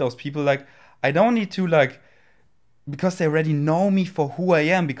when I meet those people, like, I don't need to, like, because they already know me for who I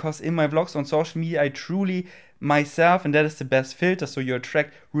am, because in my vlogs on social media I truly myself, and that is the best filter, so you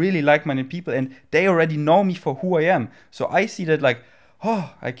attract really like-minded people and they already know me for who I am. So I see that, like,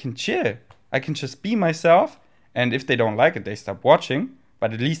 oh, I can chill, I can just be myself, and if they don't like it, they stop watching.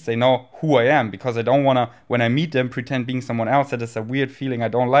 But at least they know who I am, because I don't want to, when I meet them, pretend being someone else. That is a weird feeling. I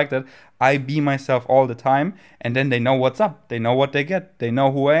don't like that. I be myself all the time, and then they know what's up. They know what they get. They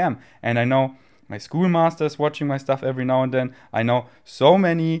know who I am. And I know my schoolmaster is watching my stuff every now and then. I know so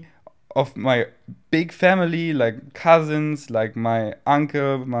many of my big family, like cousins, like my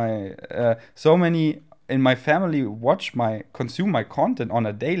uncle, so many in my family consume my content on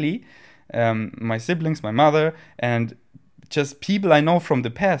a daily. My siblings, my mother, and just people I know from the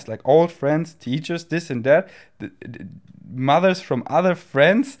past, like old friends, teachers, this and that, the mothers from other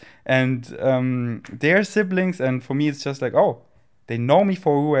friends and their siblings. And for me, it's just like, oh, they know me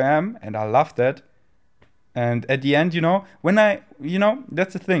for who I am, and I love that. And at the end,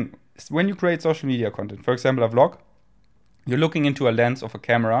 that's the thing. When you create social media content, for example, a vlog, you're looking into a lens of a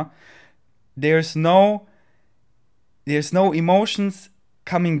camera. There's no emotions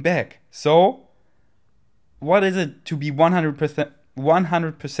coming back. So what is it to be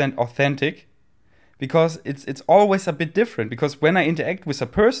 100% authentic? Because it's always a bit different. Because when I interact with a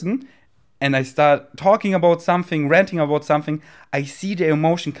person and I start talking about something, ranting about something, I see the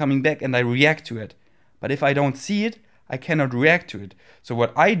emotion coming back and I react to it. But if I don't see it, I cannot react to it. So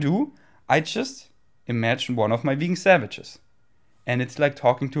what I do, I just imagine one of my vegan savages. And it's like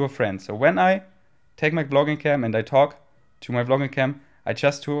talking to a friend. So when I take my vlogging cam and I talk to my vlogging cam, I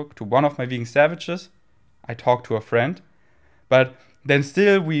just talk to one of my vegan savages. I talk to a friend, but then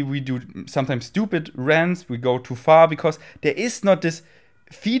still we do sometimes stupid rants. We go too far because there is not this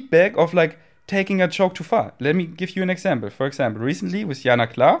feedback of, like, taking a joke too far. Let me give you an example. For example, recently with Jana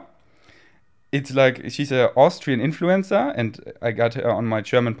Klar, it's like she's an Austrian influencer, and I got her on my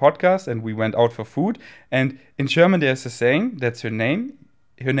German podcast, and we went out for food. And in German, there's a saying, that's her name.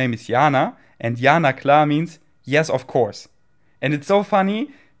 Her name is Jana, and Jana Klar means yes, of course. And it's so funny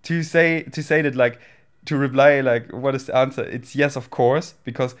to say that, like, to reply, like, what is the answer? It's yes, of course,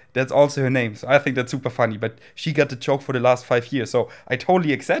 because that's also her name. So I think that's super funny. But she got the joke for the last 5 years. So I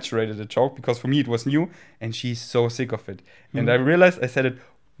totally exaggerated the joke because for me it was new, and she's so sick of it. Mm-hmm. And I realized I said it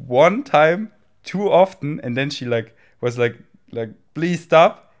one time too often, and then she was like, please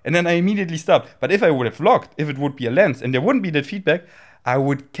stop. And then I immediately stopped. But if I would have vlogged, if it would be a lens and there wouldn't be that feedback, I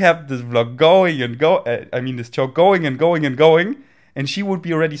would kept this vlog going and this joke going and going and going. And she would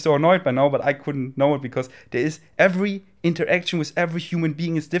be already so annoyed by now, but I couldn't know it because there is every interaction with every human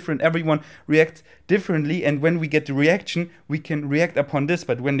being is different. Everyone reacts differently. And when we get the reaction, we can react upon this.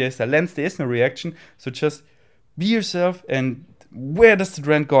 But when there's a lens, there is no reaction. So just be yourself. And where does the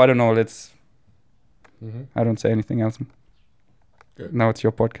trend go? I don't know. I don't say anything else. Good. Now it's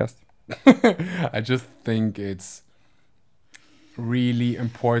your podcast. I just think it's really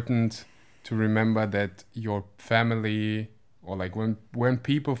important to remember that your family, or like when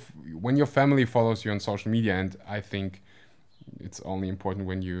your family follows you on social media, and I think it's only important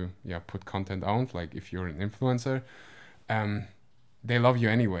when you put content out, like if you're an influencer, they love you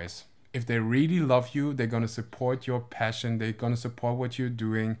anyways. If they really love you, they're gonna support your passion, they're gonna support what you're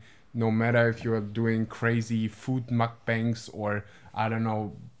doing, no matter if you're doing crazy food mukbangs or, I don't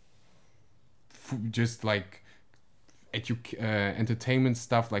know, just like entertainment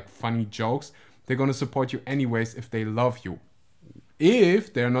stuff, like funny jokes. They're gonna support you anyways if they love you.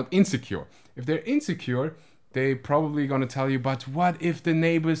 if they're not insecure. If they're insecure, they probably gonna tell you, but what if the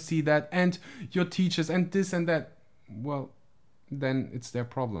neighbors see that and your teachers and this and that? Well, then it's their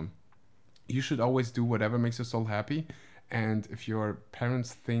problem. You should always do whatever makes your soul happy. And if your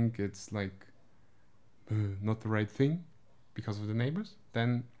parents think it's like not the right thing because of the neighbors,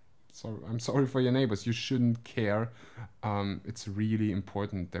 then I'm sorry for your neighbors. You shouldn't care. It's really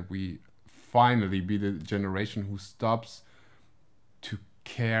important that we finally be the generation who stops to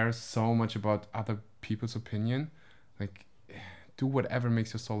care so much about other people's opinion. Like, do whatever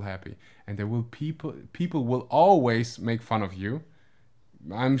makes your soul happy. And there will people will always make fun of you.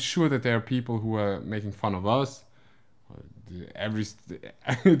 I'm sure that there are people who are making fun of us.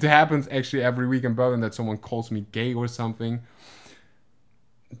 It happens actually every week in Berlin that someone calls me gay or something.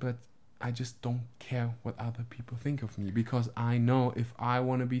 But I just don't care what other people think of me, because I know if I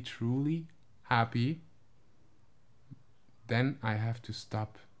want to be truly happy, then I have to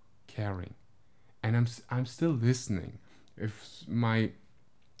stop caring. And I'm still listening. If my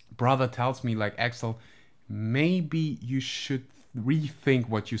brother tells me, like, Axel, maybe you should rethink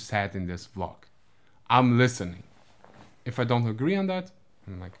what you said in this vlog, I'm listening. If I don't agree on that,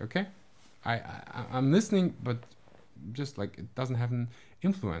 I'm like, okay, I'm listening, but just like it doesn't have an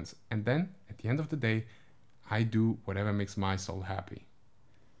influence. And then at the end of the day, I do whatever makes my soul happy.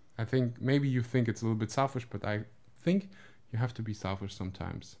 I think maybe you think it's a little bit selfish, but I think you have to be selfish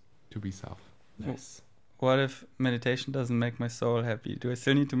sometimes to be selfless. What if meditation doesn't make my soul happy? Do I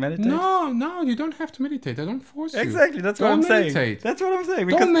still need to meditate? No, you don't have to meditate. I don't force you. Exactly, that's what I'm saying. That's what I'm saying.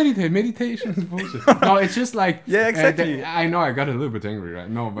 Don't meditate. Meditation is bullshit. No, it's just like... Yeah, exactly. I know I got a little bit angry, right?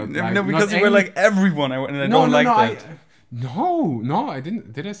 No, but... Like, no, because you were like everyone, and I don't like that. No, I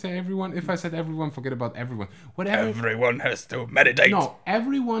didn't. Did I say everyone? If I said everyone, forget about everyone. Whatever. Everyone has to meditate. No,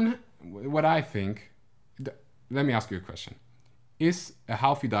 everyone... What I think... Let me ask you a question. Is a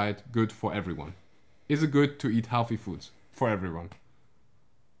healthy diet good for everyone? Is it good to eat healthy foods for everyone?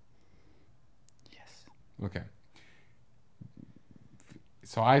 Yes. Okay.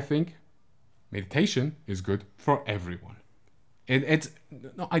 So I think meditation is good for everyone.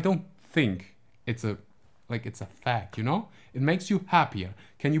 I don't think it's a fact, you know? It makes you happier.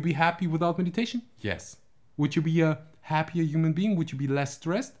 Can you be happy without meditation? Yes. Would you be a happier human being? Would you be less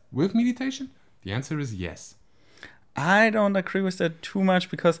stressed with meditation? The answer is yes. I don't agree with that too much,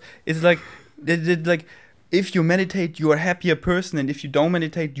 because it's like if you meditate, you are a happier person, and if you don't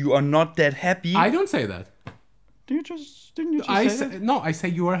meditate, you are not that happy. I don't say that. Didn't you just say that? No, I say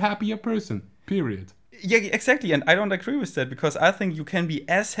you are a happier person. Period. Yeah, exactly, and I don't agree with that, because I think you can be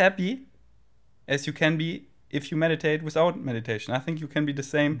as happy as you can be if you meditate without meditation. I think you can be the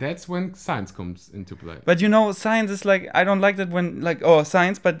same. That's when science comes into play. But you know, science is like, I don't like that when like, oh,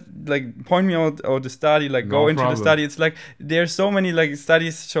 science, but like point me out or the study, like go into the study. It's like there's so many like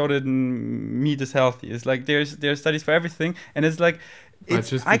studies show that meat is healthy. It's like there's studies for everything, and it's like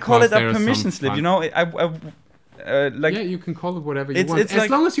I call it a permission slip. You know, like, yeah, you can call it whatever you want. As like,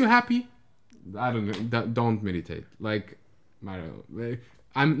 long as you're happy. I don't meditate. Like,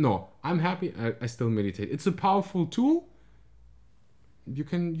 I don't know. I'm happy. I still meditate. It's a powerful tool. You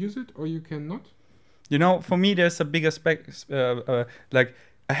can use it or you cannot. You know, for me, there's a big aspect, like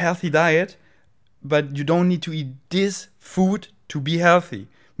a healthy diet, but you don't need to eat this food to be healthy.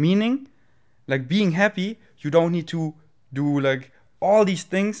 Meaning, like being happy, you don't need to do like all these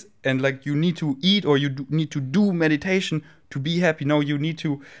things, and like you need to eat or need to do meditation to be happy. No, you need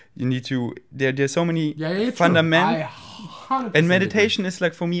to. There's so many fundamentals. And meditation is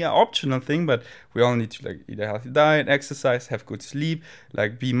like for me an optional thing, but we all need to like eat a healthy diet, exercise, have good sleep,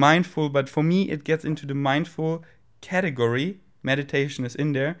 like be mindful. But for me, it gets into the mindful category. Meditation is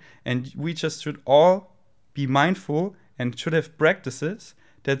in there, and we just should all be mindful and should have practices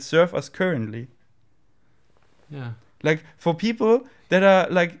that serve us currently. Yeah. Like for people that are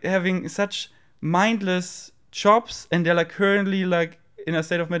like having such mindless jobs and they're like currently like in a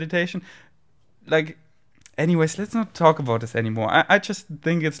state of meditation, like. Anyways, let's not talk about this anymore. I just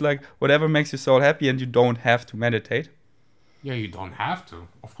think it's like whatever makes your soul happy, and you don't have to meditate. Yeah, you don't have to.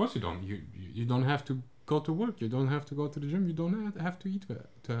 Of course you don't. You don't have to go to work. You don't have to go to the gym. You don't have to eat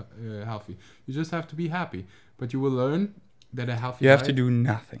healthy. You just have to be happy. But you will learn that a healthy diet, have to do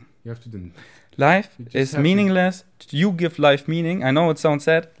nothing. You have to do nothing. Life is meaningless. You give life meaning. I know it sounds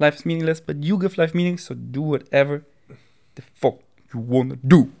sad. Life is meaningless, but you give life meaning, so do whatever the fuck you want to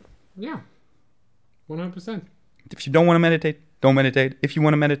do. Yeah. 100%. If you don't want to meditate, don't meditate. If you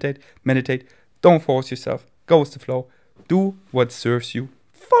want to meditate, meditate. Don't force yourself. Go with the flow. Do what serves you.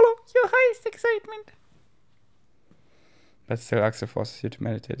 Follow your highest excitement. But still, Axel forces you to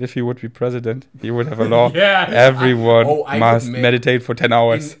meditate. If he would be president, he would have a law. Yeah. Everyone I must would meditate for 10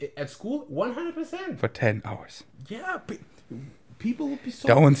 hours. At school, 100%. For 10 hours. Yeah, people would be so...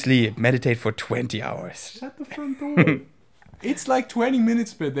 Don't sleep. Meditate for 20 hours. Shut the front door. It's like 20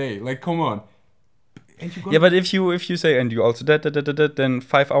 minutes per day. Like, come on. And you Yeah, but if you say, and you also that, then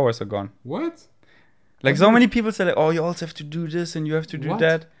 5 hours are gone. What? Like, so many people say, like, oh, you also have to do this and you have to do What?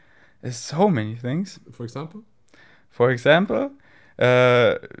 that. There's so many things. For example? For example,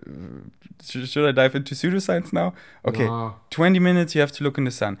 should I dive into pseudoscience now? Okay, No. 20 minutes you have to look in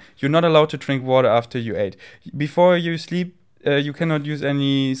the sun. You're not allowed to drink water after you ate. Before you sleep, you cannot use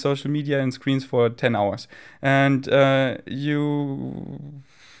any social media and screens for 10 hours. And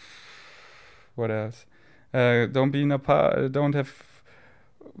what else? Don't be in a don't have...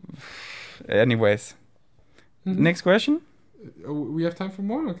 Anyways. Mm-hmm. Next question? We have time for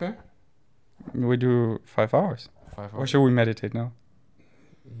more? Okay. We do 5 hours. 5 Or hours. should we meditate now?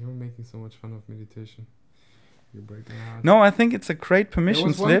 You're making so much fun of meditation. You're breaking my heart. No, I think it's a great There permission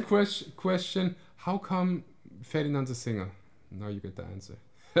was slip. one question. How come Ferdinand's a singer? Now you get the answer.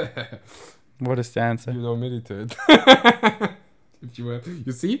 What is the answer? You don't meditate. If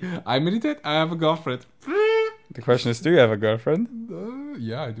you see, I meditate. I have a girlfriend. The question is, do you have a girlfriend?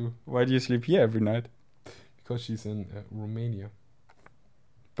 Yeah, I do. Why do you sleep here every night? Because she's in Romania.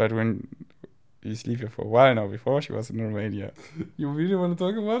 But when you sleep here for a while now, before she was in Romania. You really want to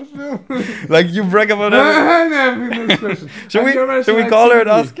talk about it now? Like, you brag about everything. Next question. Should we call her and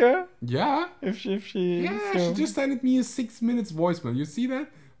ask her? Yeah. If she Yeah, still... she just sent me a 6 minutes voicemail. You see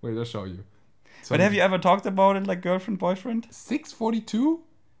that? Wait, I'll show you. But have you ever talked about it, like girlfriend, boyfriend? 6:42?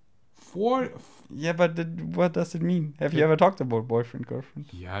 4... Yeah, but what does it mean? Have you ever talked about boyfriend, girlfriend?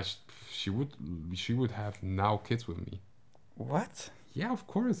 Yeah, she would have now kids with me. What? Yeah, of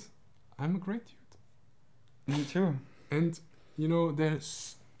course. I'm a great dude. Me too. And, you know,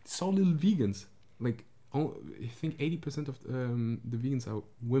 there's so little vegans. Like, I think 80% of the vegans are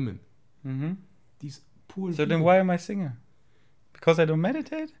women. Mm-hmm. These poor So vegans. then why am I single? Because I don't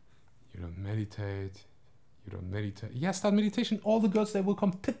meditate? You don't meditate. Yeah, start meditation. All the girls that will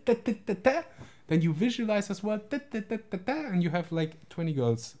come. Then you visualize as well. And you have like 20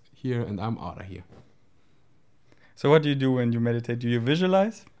 girls here and I'm out of here. So what do you do when you meditate? Do you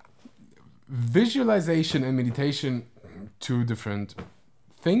visualize? Visualization and meditation, two different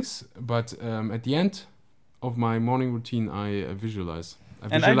things. But at the end of my morning routine, I visualize. I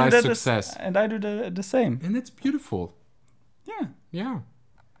visualize success. And I do the same. And it's beautiful. Yeah. Yeah.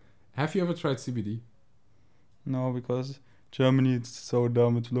 Have you ever tried CBD? No, because Germany, it's so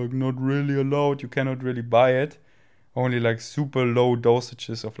dumb. It's like not really allowed. You cannot really buy it. Only like super low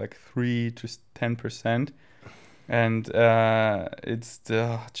dosages of like 3 to 10%. And it's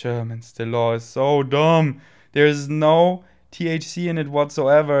the Germans. The law is so dumb. There's no THC in it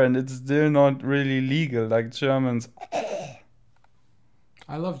whatsoever, and it's still not really legal. Like Germans.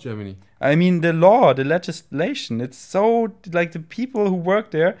 I love Germany. I mean, the law, the legislation, it's so, like, the people who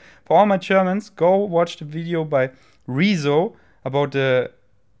work there, for all my Germans, go watch the video by Rezo about the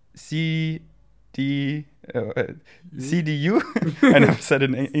CDU. I never said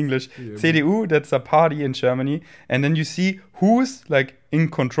it in English. Yeah, CDU, that's a party in Germany. And then you see who's, like, in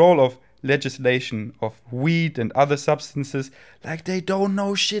control of legislation of weed and other substances. Like, they don't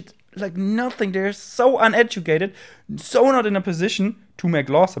know shit. Like, nothing. They're so uneducated, so not in a position to make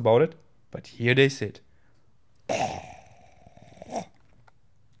laws about it. But here they sit. I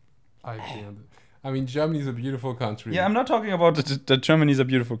can't. I mean, Germany is a beautiful country. Yeah, I'm not talking about that Germany is a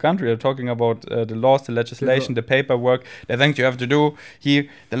beautiful country. I'm talking about the laws, the legislation, the paperwork, the things you have to do here.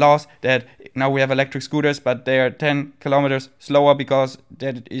 The laws that now we have electric scooters, but they are 10 kilometers slower because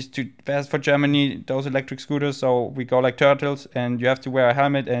that is too fast for Germany, those electric scooters. So we go like turtles, and you have to wear a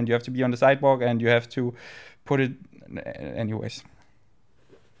helmet, and you have to be on the sidewalk, and you have to put it... Anyways.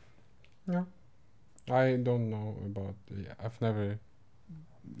 Yeah. I don't know about... I've never...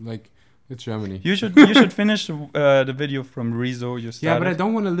 Like... It's Germany. You should finish the video from Rezo you started. Yeah, but I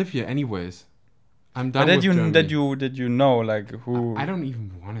don't want to live here anyways. I'm done but with Germany. Did you know like who? I don't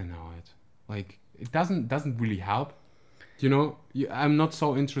even want to know it. Like it doesn't really help. You know, I'm not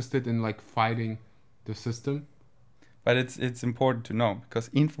so interested in like fighting the system. But it's important to know because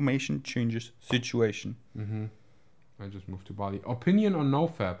information changes situation. Mm-hmm. I just moved to Bali. Opinion on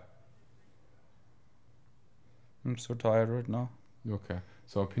NoFap? I'm so tired right now. Okay.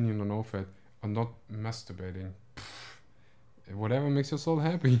 So opinion on NoFap. I'm not masturbating. Whatever makes your soul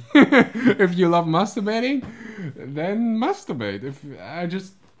happy. If you love masturbating, then masturbate. I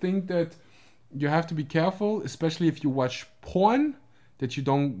just think that you have to be careful, especially if you watch porn, that you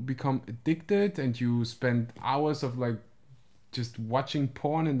don't become addicted and you spend hours of like just watching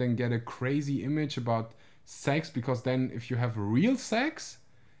porn and then get a crazy image about sex, because then if you have real sex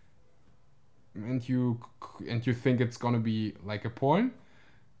and you think it's gonna be like a porn,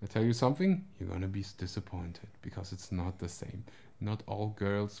 I tell you something, you're gonna be disappointed, because it's not the same. Not all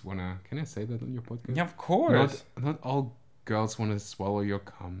girls wanna. Can I say that on your podcast? Yeah, of course. Not all girls wanna swallow your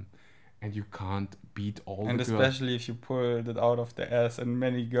cum, and you can't beat all And the girls. especially if you pull it out of the ass, and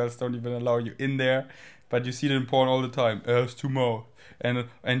many girls don't even allow you in there, but you see it in porn all the time, ass to mouth,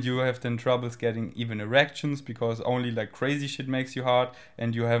 and you have then troubles getting even erections because only like crazy shit makes you hard,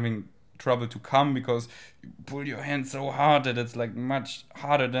 and you're having trouble to come because you pull your hand so hard that it's like much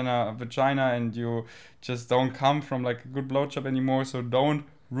harder than a vagina, and you just don't come from like a good blowjob anymore. So don't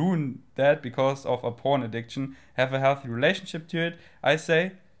ruin that because of a porn addiction. Have a healthy relationship to it. I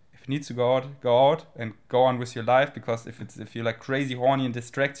say, if it needs to go out and go on with your life, because if you're like crazy horny and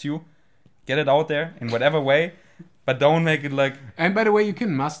distracts you, get it out there in whatever way, but don't make it like. And by the way, you can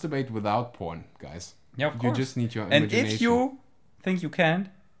masturbate without porn, guys. Yeah, of course. You just need your And imagination. if you think you can't,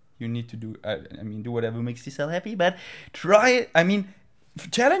 you need to do. Do whatever makes yourself happy, but try it.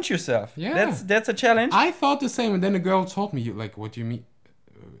 Challenge yourself. Yeah. That's a challenge. I thought the same, and then a girl told me, like, what do you mean?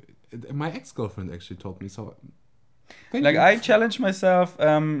 My ex-girlfriend actually told me, so... Thank Like you. I challenge myself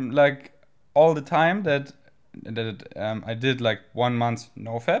like all the time that I did like 1 month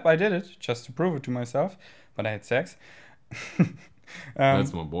no fap. I did it just to prove it to myself, but I had sex.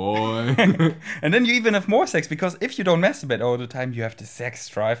 That's my boy. And then you even have more sex, because if you don't masturbate all the time, you have the sex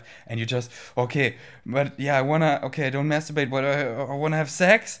drive, and you just I don't masturbate, but I wanna have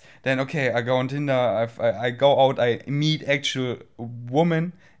sex. Then I go on Tinder, I go out, I meet actual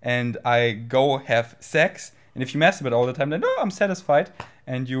woman, and I go have sex. And if you masturbate all the time, then no, I'm satisfied,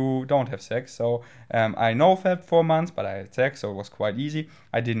 and you don't have sex. So I no fap 4 months, but I had sex, so it was quite easy.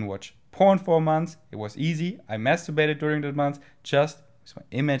 I didn't watch porn for months. It was easy. I masturbated during that month, just with my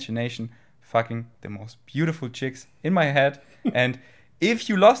imagination, fucking the most beautiful chicks in my head. And if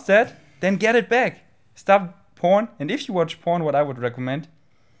you lost that, then get it back. Stop porn. And if you watch porn, what I would recommend,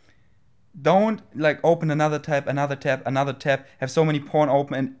 don't like open another tab, have so many porn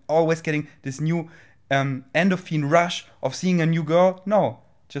open, and always getting this new endorphin rush of seeing a new girl. No,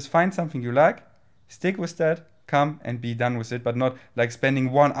 just find something you like, stick with that, come and be done with it, but not like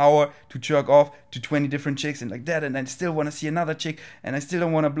spending 1 hour to jerk off to 20 different chicks and like that, and I still want to see another chick, and I still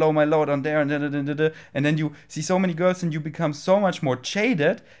don't want to blow my load on there, and and then you see so many girls, and you become so much more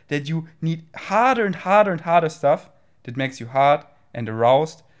jaded that you need harder and harder and harder stuff that makes you hard and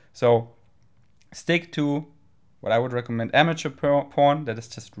aroused. So stick to what I would recommend: amateur porn that is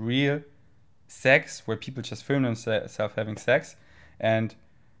just real sex, where people just film themselves having sex. And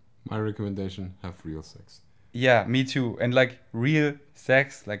My recommendation, have real sex. yeah, me too. And like real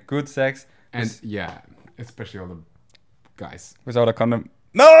sex, like good sex, And yeah, especially all the guys. without a condom.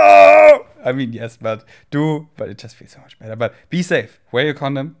 No! I mean, yes, but it just feels so much better. But be safe. Wear your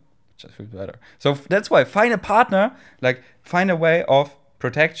condom. It just feels better. So that's why find a partner, like find a way of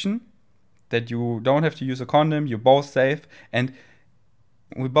protection that you don't have to use a condom. You're both safe. And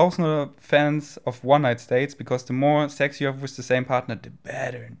we're both not fans of one-night states, because the more sex you have with the same partner, the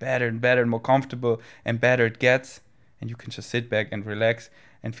better and better and better and more comfortable and better it gets. And you can just sit back and relax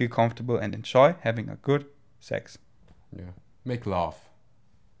and feel comfortable and enjoy having a good sex. Yeah. Make love.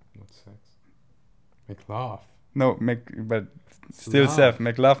 Not sex. Make love. No, but still Love. safe.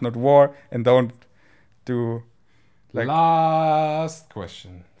 Make love, not war, and don't do like. Last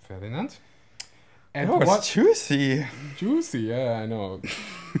question, Ferdinand. And Oh, what it's juicy. juicy? Yeah, I know.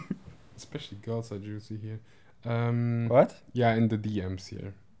 Especially girls are juicy here. What? Yeah, in the DMs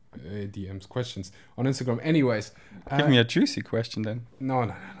here. DMs, questions on Instagram. Anyways, Give me a juicy question then.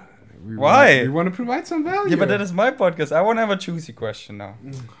 no. Why? We want to provide some value. Yeah, but that is my podcast. I want to have a juicy question now.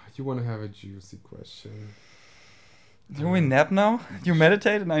 You want to have a juicy question. Do we nap now? You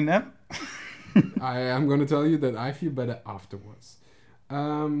meditate and I nap? I am going to tell you that I feel better afterwards.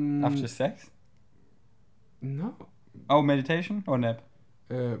 After sex? No. Oh, meditation or nap?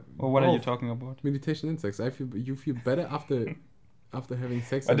 Or what are you both. talking about? Meditation and sex. You feel better after having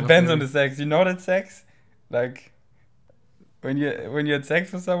sex. It than depends after on the sex. You know that sex? Like, when you had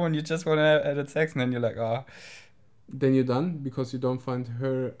sex with someone, you just want to have sex, and then you're like, ah. Then you're done because you don't find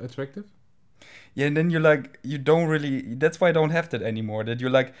her attractive? Yeah, and then you're like, you don't really. That's why I don't have that anymore. That you're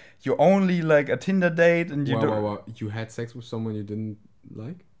like, you're only like a Tinder date, and you don't. Wow. You had sex with someone you didn't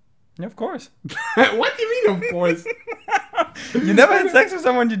like? Yeah, of course. What do you mean, of course? You never had sex with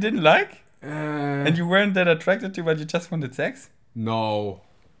someone you didn't like, And and you weren't that attracted to, but you just wanted sex. No.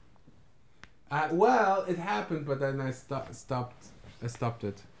 Well, it happened, but then I stopped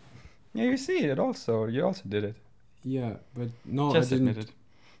it. Yeah, you see it also. You also did it. Yeah, but no, Just I didn't. admit it.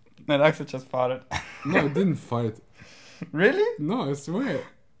 And Axel just farted. No, I didn't fight. Really? No, I swear.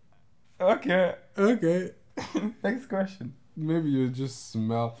 Okay. Okay. Next question. Maybe you just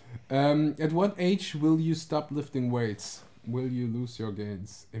smell. At what age will you stop lifting weights? Will you lose your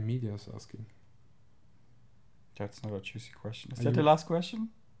gains? Emilia's asking. That's not a juicy question. Is Are that you- the last question?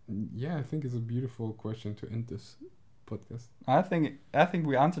 Yeah, I think it's a beautiful question to end this podcast. I think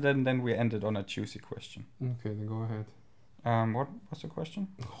we answered it and then we ended on a juicy question. Okay, then go ahead. What was the question?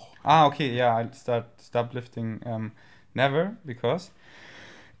 Okay, yeah, I'll stop lifting. Never, because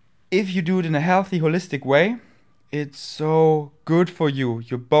if you do it in a healthy, holistic way, it's so good for you.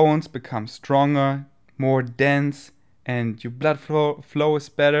 Your bones become stronger, more dense, and your blood flow is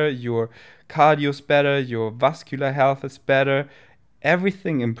better, your cardio is better, your vascular health is better.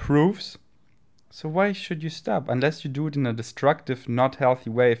 Everything improves. So why should you stop? Unless you do it in a destructive, not healthy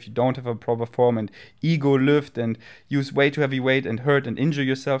way, if you don't have a proper form and ego lift and use way too heavy weight and hurt and injure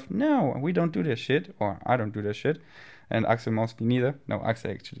yourself. No, we don't do this shit. Or I don't do this shit. And Axel mostly neither. No,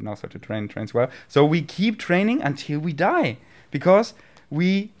 Axel actually knows how to train, trains well. So we keep training until we die. Because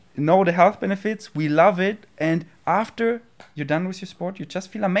we know the health benefits, we love it, and after you're done with your sport, you just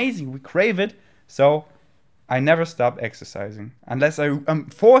feel amazing. We crave it. So I never stop exercising. Unless I'm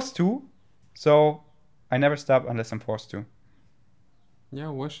forced to. So I never stop unless I'm forced to. Yeah,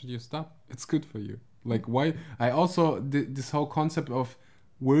 why should you stop? It's good for you. Like, why? I also, this whole concept of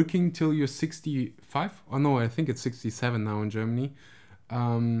working till you're 65. Oh, no, I think it's 67 now in Germany.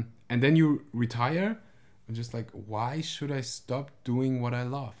 And then you retire. I'm just like, why should I stop doing what I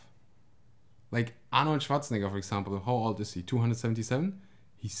love? Like Arnold Schwarzenegger, for example, how old is he? 277?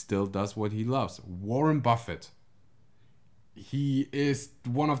 He still does what he loves. Warren Buffett. He is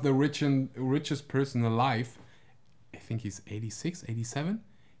one of the richest person alive. I think he's 86, 87.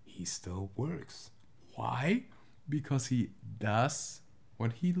 He still works. Why? Because he does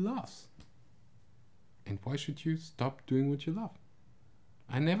what he loves. And why should you stop doing what you love?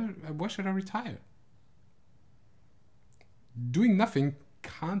 Why should I retire? Doing nothing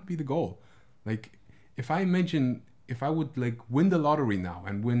can't be the goal. Like, if I would like win the lottery now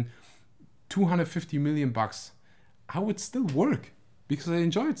and win 250 million bucks, I would still work because I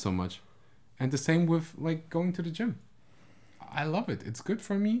enjoy it so much. And the same with like going to the gym. I love it. It's good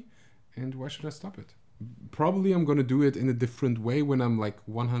for me. And why should I stop it? Probably I'm going to do it in a different way when I'm like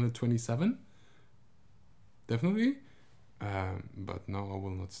 127. Definitely. But no, I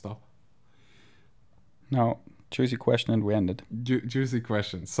will not stop. Now, juicy question and we ended. Juicy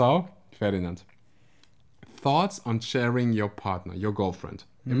question. So, Ferdinand. Thoughts on sharing your partner, your girlfriend.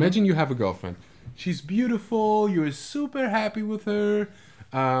 Mm-hmm. Imagine you have a girlfriend. She's beautiful. You're super happy with her.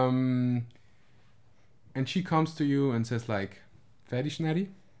 And she comes to you and says like, Ferdi Schneidy,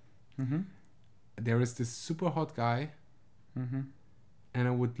 there is this super hot guy and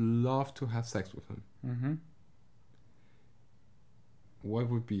I would love to have sex with him. What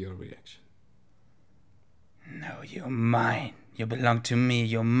would be your reaction? No, you're mine. You belong to me.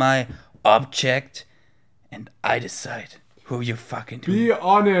 You're my object. And I decide who you fucking do. Be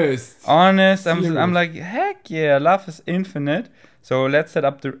honest. Honest. I'm like, heck yeah, love is infinite. So let's set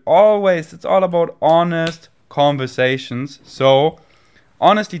up it's all about honest conversations. So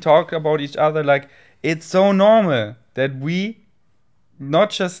honestly talk about each other. Like, it's so normal that we not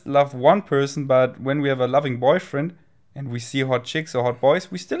just love one person, but when we have a loving boyfriend and we see hot chicks or hot boys,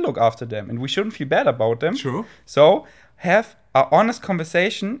 we still look after them and we shouldn't feel bad about them. True. So have an honest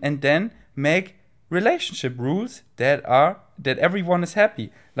conversation and then make relationship rules that everyone is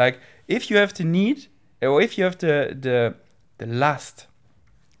happy. Like, if you have the need or if you have the lust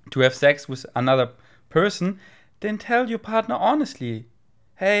to have sex with another person, then tell your partner honestly,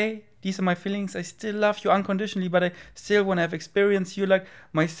 hey, these are my feelings, I still love you unconditionally, but I still want to have experience. You're like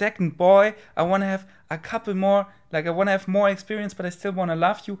my second boy, I want to have a couple more, like I want to have more experience, but I still want to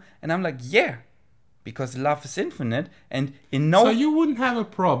love you. And I'm like, yeah, because love is infinite. And So you wouldn't have a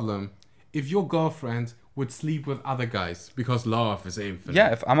problem if your girlfriend would sleep with other guys because love is infinite.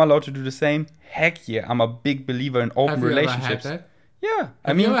 Yeah, if I'm allowed to do the same, heck yeah. I'm a big believer in open relationships. Have you ever had that? Yeah.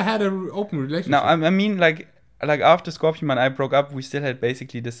 Have you ever had an open relationship? No, I mean, like after Scorpion and I broke up, we still had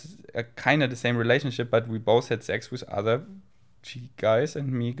basically this kind of the same relationship, but we both had sex with other guys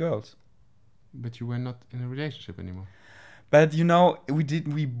and me girls. But you were not in a relationship anymore. But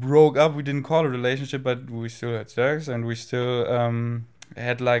we broke up. We didn't call it a relationship, but we still had sex and we still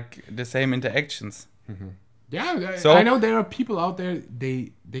had like the same interactions. Yeah, so I know there are people out there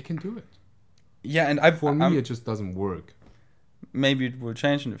they can do it. Yeah, and for me it just doesn't work. Maybe it will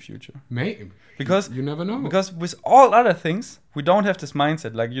change in the future. Maybe because you never know. Because with all other things, we don't have this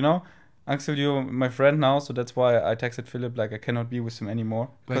mindset. Like Axel, you're my friend now, so that's why I texted Philip like I cannot be with him anymore.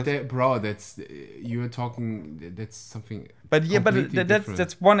 But bro, that's you're talking. That's something. But yeah, but completely different.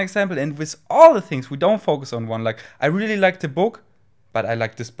 that's one example. And with all the things, we don't focus on one. Like I really like the book, but I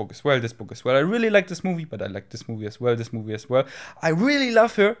like this book as well. This book as well. I really like this movie, but I like this movie as well. This movie as well. I really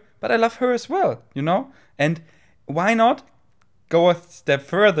love her, but I love her as well. You know. And why not go a step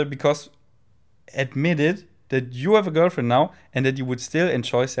further? Because admit it that you have a girlfriend now, and that you would still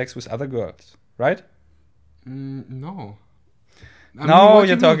enjoy sex with other girls, right? No. No,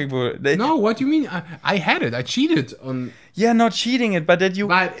 you're talking about. No, what do you mean? I had it. I cheated on. Yeah, not cheating it, but that you,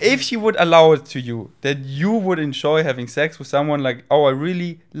 But- if she would allow it to you, that you would enjoy having sex with someone like, oh, I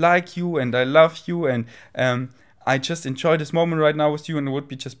really like you and I love you and I just enjoy this moment right now with you and it would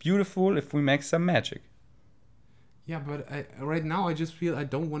be just beautiful if we make some magic. Yeah, but right now I just feel I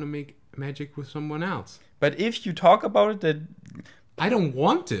don't want to make magic with someone else. But if you talk about it, that I don't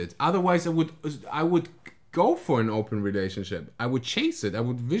want it. Otherwise, I would go for an open relationship. I would chase it. I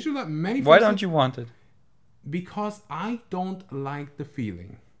would visualize many. Why don't you want it? Because I don't like the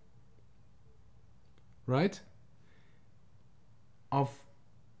feeling. Right? Of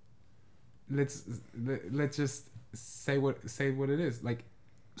let's just say what it is. Like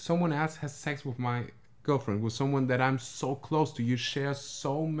someone else has sex with my girlfriend, with someone that I'm so close to. You share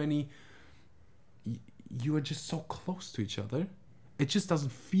so many. You are just so close to each other. It just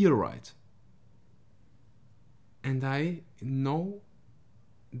doesn't feel right. And I know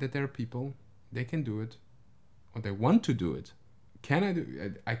that there are people, they can do it, or they want to do it. Can I do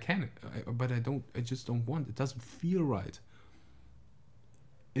it? I can, but I don't. I just don't want. It doesn't feel right.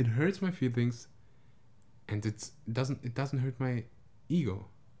 It hurts my feelings, and it doesn't hurt my ego.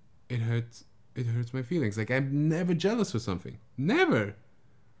 It hurts my feelings. Like I'm never jealous for something. Never.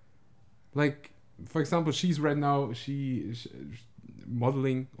 Like for example, she's right now she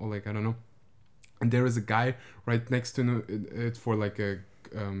modeling or like I don't know. And there is a guy right next to it for like a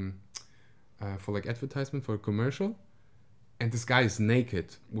for like advertisement for a commercial, and this guy is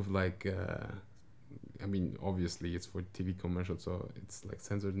naked with like I mean obviously it's for TV commercial, so it's like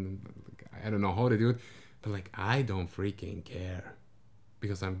censored and like, I don't know how they do it, but like I don't freaking care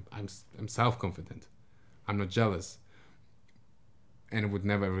because I'm self-confident, I'm not jealous, and I would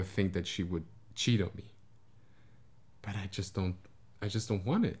never ever think that she would cheat on me, but I just don't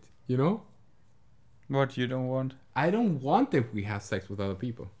want it, you know. What you don't want? I don't want that we have sex with other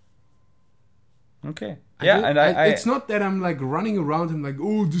people. Okay. Yeah, and I it's not that I'm like running around and like,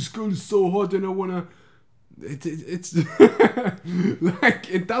 oh, this girl is so hot and I wanna. It's like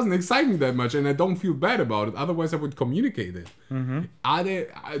it doesn't excite me that much, and I don't feel bad about it. Otherwise, I would communicate it.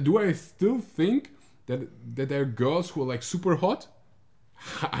 Mm-hmm. Do I still think that there are girls who are like super hot?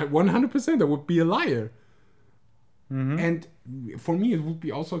 100%. I would be a liar. Mm-hmm. And for me, it would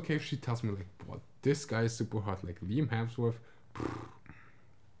be also okay if she tells me like, what. This guy is super hot, like Liam Hemsworth.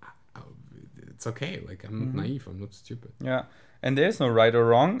 It's okay. Like I'm not naive. I'm not stupid. Yeah, and there's no right or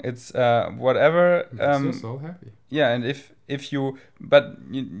wrong. It's whatever. I'm so happy. Yeah, and if you, but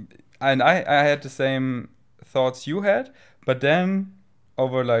and I had the same thoughts you had, but then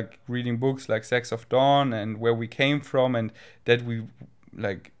over like reading books like Sex of Dawn and where we came from, and that we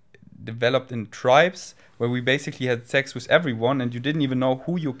like developed in tribes where we basically had sex with everyone and you didn't even know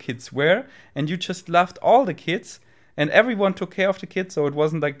who your kids were and you just loved all the kids and everyone took care of the kids, so it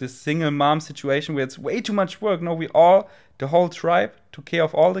wasn't like this single mom situation where it's way too much work. No, the whole tribe took care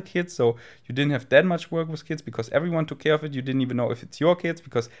of all the kids, so you didn't have that much work with kids because everyone took care of it. You didn't even know if it's your kids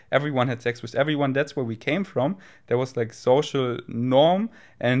because everyone had sex with everyone. That's where we came from. There was like social norm,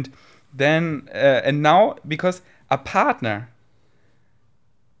 and then and now because a partner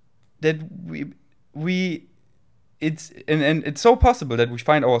that we it's and it's so possible that we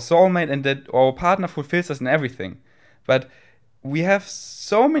find our soulmate and that our partner fulfills us in everything, but we have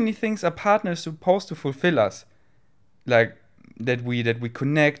so many things a partner is supposed to fulfill us, like that we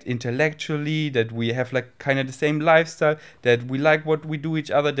connect intellectually, that we have like kind of the same lifestyle, that we like what we do each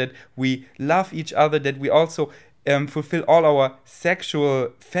other, that we love each other, that we also fulfill all our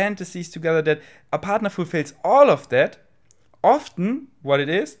sexual fantasies together, that a partner fulfills all of that. Often what it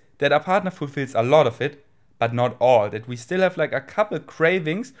is that a partner fulfills a lot of it, but not all. That we still have like a couple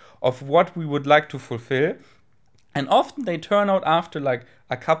cravings of what we would like to fulfill. And often they turn out after like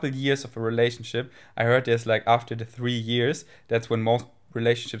a couple years of a relationship. I heard there's like after the 3 years, that's when most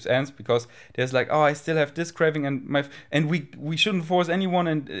relationships ends, because there's like, oh, I still have this craving, and we shouldn't force anyone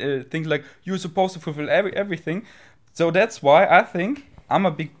and think like you're supposed to fulfill everything. So that's why I think I'm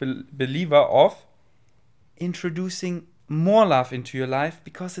a big believer of introducing more love into your life,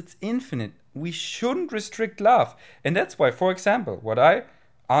 because it's infinite. We shouldn't restrict love. And that's why, for example, what I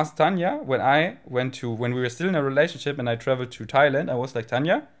asked Tanya when we were still in a relationship and I traveled to Thailand. I was like,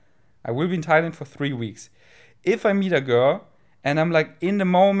 Tanya, I will be in Thailand for 3 weeks. If I meet a girl and I'm like in the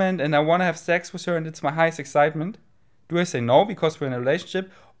moment and I want to have sex with her and it's my highest excitement, do I say no because we're in a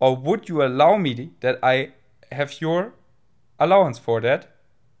relationship, or would you allow me that I have your allowance for that?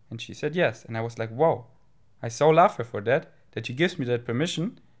 And she said yes. And I was like, whoa, I so love her for that she gives me that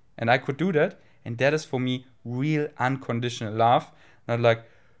permission and I could do that. And that is for me real unconditional love. Not like,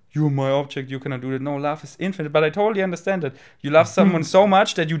 you're my object, you cannot do that. No, love is infinite. But I totally understand that you love someone so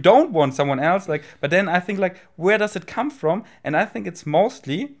much that you don't want someone else. Like, but then I think like, where does it come from? And I think it's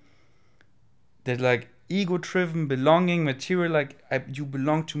mostly that like ego-driven belonging, material, like you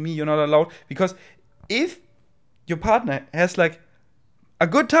belong to me, you're not allowed. Because if your partner has like a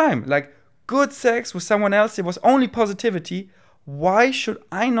good time, like good sex with someone else, it was only positivity, why should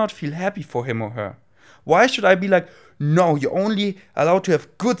I not feel happy for him or her? Why should I be like, no, you're only allowed to have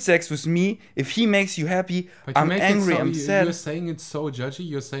good sex with me if he makes you happy? But you I'm make angry, it so, I'm sad. You're saying it's so judgy.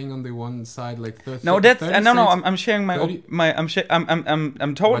 You're saying on the one side like 30. No, that's 30 no. cents, I'm sharing my 30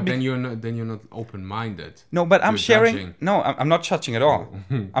 I'm told. But then you're not open-minded. No, but I'm You're sharing. judging. No, I'm not judging at all.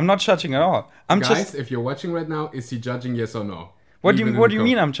 I'm not judging at all. I'm Guys, just. if you're watching right now, is he judging? Yes or no? What do Leave it you in the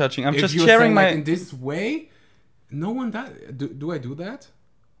mean? com- I'm judging. I'm If just you're sharing saying, my. like, in this way. No one does. Do I do that?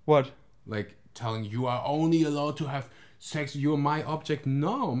 What? Like telling you are only allowed to have sex. You're my object.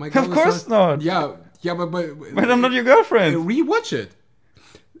 No, my girl Of course not. Yeah, but But I'm not your girlfriend. rewatch it.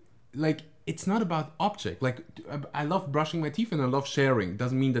 Like it's not about object. Like I love brushing my teeth and I love sharing.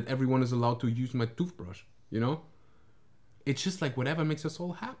 Doesn't mean that everyone is allowed to use my toothbrush. You know. It's just like whatever makes us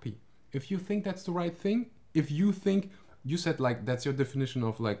all happy. If you think that's the right thing, if you think you said like that's your definition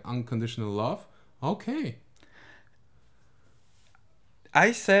of like unconditional love, okay.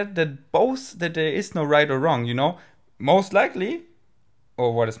 I said that there is no right or wrong, you know? Most likely,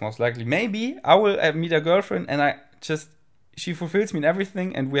 or what is most likely, maybe I will meet a girlfriend and she fulfills me in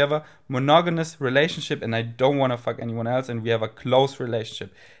everything and we have a monogamous relationship and I don't want to fuck anyone else and we have a close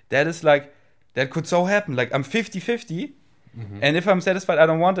relationship. That is like, that could so happen. Like I'm 50-50 and if I'm satisfied, I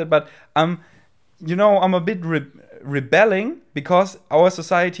don't want it, but I'm a bit rebelling because our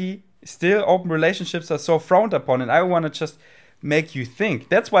society still open relationships are so frowned upon and I want to just make you think.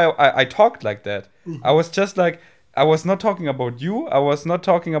 That's why I talked like that. I was just like, I was not talking about you. I was not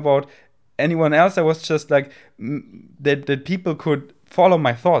talking about anyone else. I was just like, that people could follow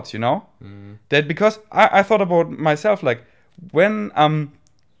my thoughts, you know? That because I thought about myself, like, when I'm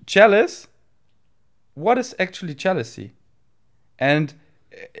jealous, what is actually jealousy? And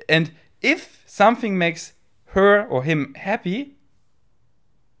if something makes her or him happy,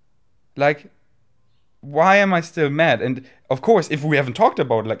 like, why am I still mad? And of course, if we haven't talked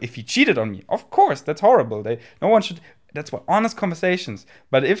about, like, if he cheated on me, of course, that's horrible. No one should. That's what honest conversations.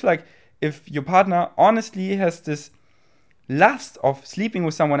 But if your partner honestly has this lust of sleeping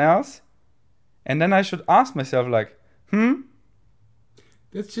with someone else, and then I should ask myself, like,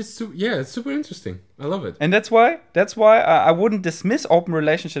 That's just it's super interesting. I love it. And that's why I wouldn't dismiss open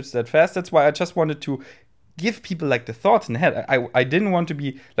relationships that fast. That's why I just wanted to give people like the thoughts in the head. I didn't want to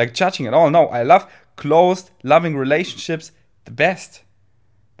be like judging at all. No, I love closed, loving relationships the best.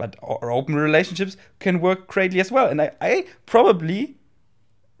 But open relationships can work greatly as well. And I probably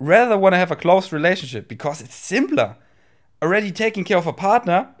rather want to have a close relationship because it's simpler. Already taking care of a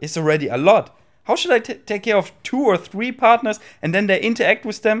partner is already a lot. How should I take care of 2 or 3 partners and then they interact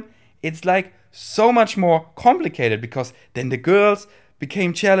with them? It's like so much more complicated because then the girls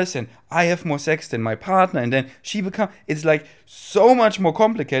became jealous and I have more sex than my partner and then it's like so much more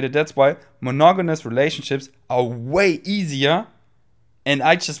complicated. That's why monogamous relationships are way easier and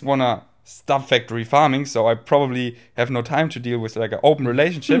I just want to stop factory farming, so I probably have no time to deal with like an open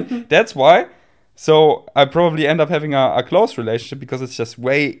relationship. That's why. So I probably end up having a close relationship because it's just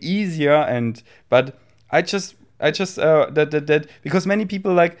way easier. But I just that because many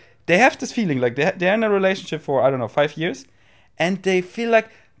people like they have this feeling like they're in a relationship for 5 years, and they feel like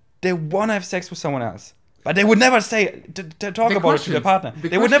they want to have sex with someone else, but they would never say to talk about it to their partner.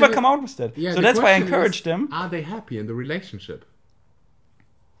 They would never come out with that. Yeah, so that's why I encourage them. Are they happy in the relationship?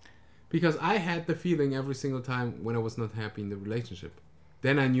 Because I had the feeling every single time when I was not happy in the relationship.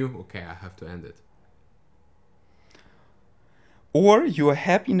 Then I knew, okay, I have to end it. Or you are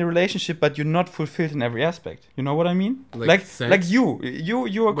happy in the relationship, but you're not fulfilled in every aspect. You know what I mean? Like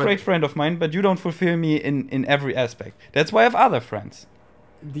you're a great friend of mine, but you don't fulfill me in every aspect. That's why I have other friends.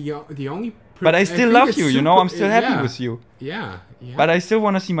 the only. But I still think love it's you, you know. I'm still happy yeah. with you. Yeah. But I still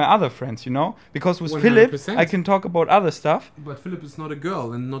want to see my other friends, you know? Because with Philip, 100%. I can talk about other stuff. But Philip is not a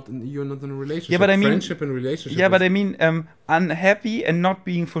girl, and you're not in a relationship. Yeah, but I mean, friendship and relationship. Yeah, but I mean, unhappy and not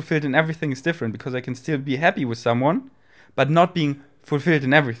being fulfilled in everything is different, because I can still be happy with someone, but not being fulfilled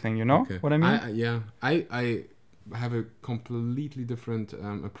in everything, you know what I mean? I have a completely different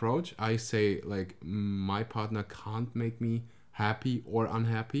approach. I say, like, my partner can't make me happy or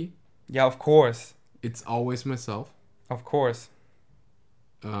unhappy. Yeah, of course. It's always myself. Of course.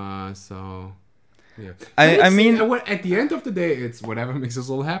 So, yeah. I mean, at the end of the day, it's whatever makes us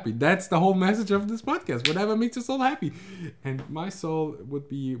all happy. That's the whole message of this podcast. Whatever makes us all happy. And my soul would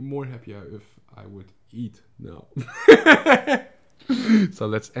be more happier if I would eat now. So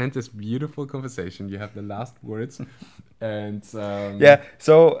let's end this beautiful conversation. You have the last words. And yeah,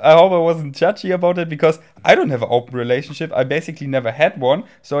 so I hope I wasn't judgy about it, because I don't have an open relationship. I basically never had one.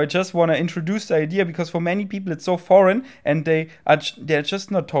 So I just want to introduce the idea, because for many people it's so foreign, and they're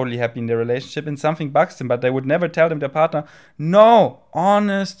just not totally happy in their relationship, and something bugs them, but they would never tell them, their partner, no,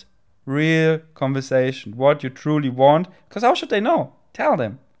 honest, real conversation, what you truly want. Because how should they know? Tell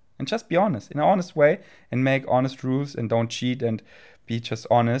them. And just be honest in an honest way, and make honest rules, and don't cheat, and be just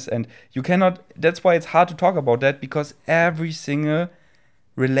honest. And you cannot, that's why it's hard to talk about that, because every single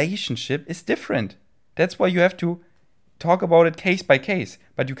relationship is different. That's why you have to talk about it case by case.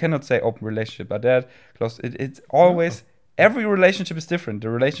 But you cannot say open relationship, but that close. It's always, every relationship is different.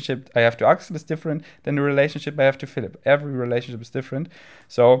 The relationship I have to Axel is different than the relationship I have to Philip. Every relationship is different.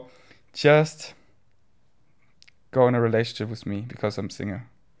 So just go in a relationship with me, because I'm single.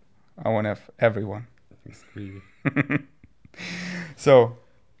 I want to have everyone. So,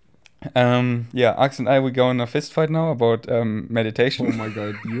 yeah, Axel and I will go in a fist fight now about meditation. Oh my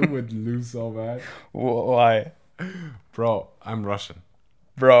god, you would lose so bad. Why? Bro, I'm Russian.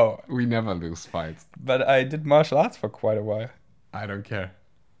 Bro. We never lose fights. But I did martial arts for quite a while. I don't care.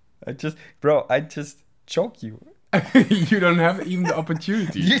 I just choke you. You don't have even the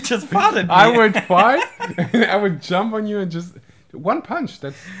opportunity. You just fought at me. I would fight, I would jump on you and just... One punch,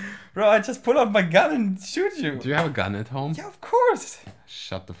 that's... Bro, I just pull out my gun and shoot you. Do you have a gun at home? Yeah, of course.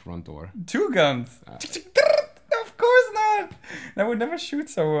 Shut the front door. 2 guns. Of course not. I would never shoot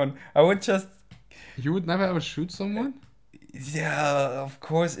someone. I would just... You would never ever shoot someone? Yeah, of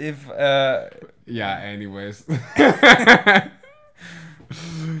course, if... Yeah, anyways.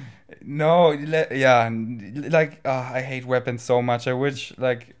 No, yeah, like, I hate weapons so much. I wish,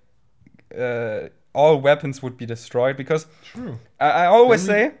 like... all weapons would be destroyed, because True. I always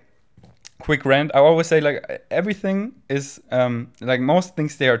say, quick rant, I always say, like, everything is, like, most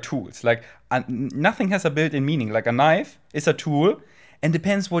things, they are tools. Like, nothing has a built-in meaning. Like, a knife is a tool, and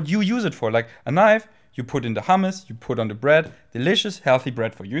depends what you use it for. Like, a knife, you put in the hummus, you put on the bread, delicious, healthy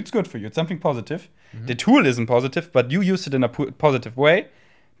bread for you. It's good for you. It's something positive. Mm-hmm. The tool isn't positive, but you use it in a positive way.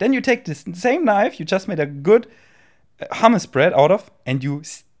 Then you take this same knife you just made a good hummus bread out of, and you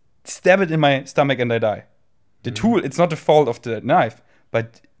stab it in my stomach and I die. The tool, it's not the fault of the knife,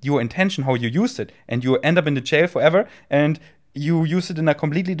 but your intention, how you used it, and you end up in the jail forever, and you use it in a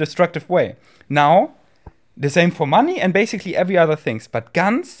completely destructive way. Now, the same for money and basically every other things. But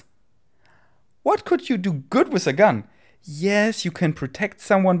guns, what could you do good with a gun? Yes, you can protect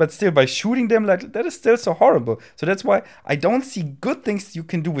someone, but still, by shooting them, like, that is still so horrible. So that's why I don't see good things you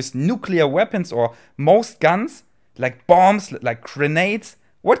can do with nuclear weapons or most guns, like bombs, like grenades.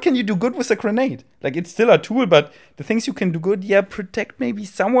 What can you do good with a grenade? Like, it's still a tool, but the things you can do good, yeah, protect maybe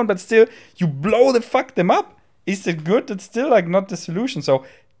someone, but still, you blow the fuck them up. Is it good? That's still, like, not the solution. So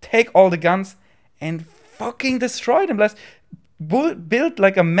take all the guns and fucking destroy them. Let's build,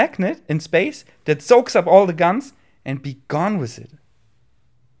 like, a magnet in space that soaks up all the guns and be gone with it.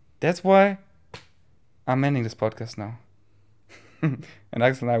 That's why I'm ending this podcast now. And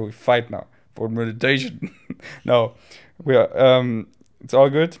Axel and I will fight now for meditation. No, we are... It's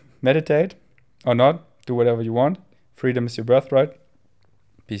all good. Meditate or not. Do whatever you want. Freedom is your birthright.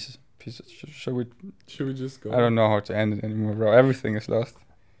 Pieces. Should we just go? I don't know how to end it anymore, bro. Everything is lost.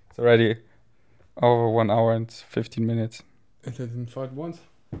 It's already over 1 hour and 15 minutes. And I didn't fight once.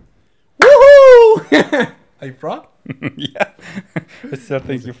 Woohoo! Are you proud? Yeah. I still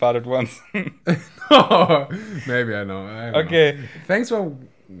think you farted once. No, maybe I know. I don't Okay. know. Thanks for...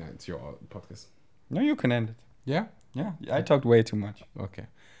 No, it's your podcast. No, you can end it. Yeah? Yeah, I talked way too much. Okay.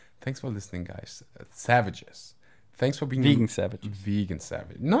 Thanks for listening, guys. Savages. Thanks for being... Vegan savage. Vegan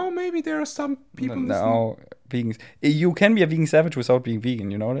savage. No, maybe there are some people listening. No, vegans. You can be a vegan savage without being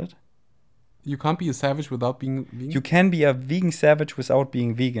vegan, you know that? You can't be a savage without being vegan? You can be a vegan savage without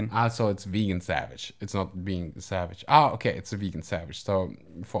being vegan. So it's vegan savage. It's not being savage. Okay, it's a vegan savage. So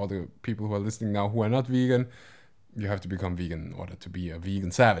for all the people who are listening now who are not vegan, you have to become vegan in order to be a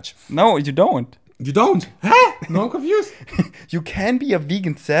vegan savage. No, you don't. You don't? Huh? No, I'm confused. You can be a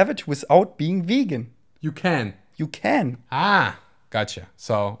vegan savage without being vegan. You can. You can. Gotcha.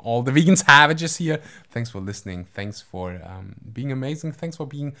 So all the vegan savages here, thanks for listening. Thanks for being amazing. Thanks for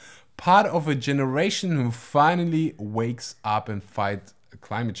being part of a generation who finally wakes up and fight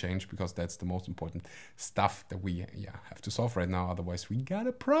climate change, because that's the most important stuff that we have to solve right now. Otherwise, we got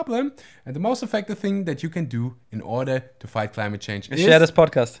a problem. And the most effective thing that you can do in order to fight climate change is share this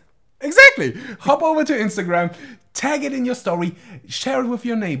podcast. Exactly. Hop over to Instagram, tag it in your story, share it with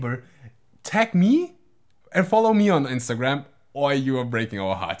your neighbor, tag me, and follow me on Instagram, or you are breaking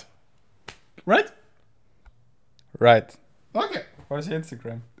our heart. Right? Right. Okay. What's your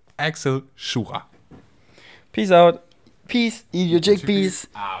Instagram? Axel Schura. Peace out. Peace. Eat your chickpeas.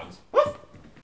 Out.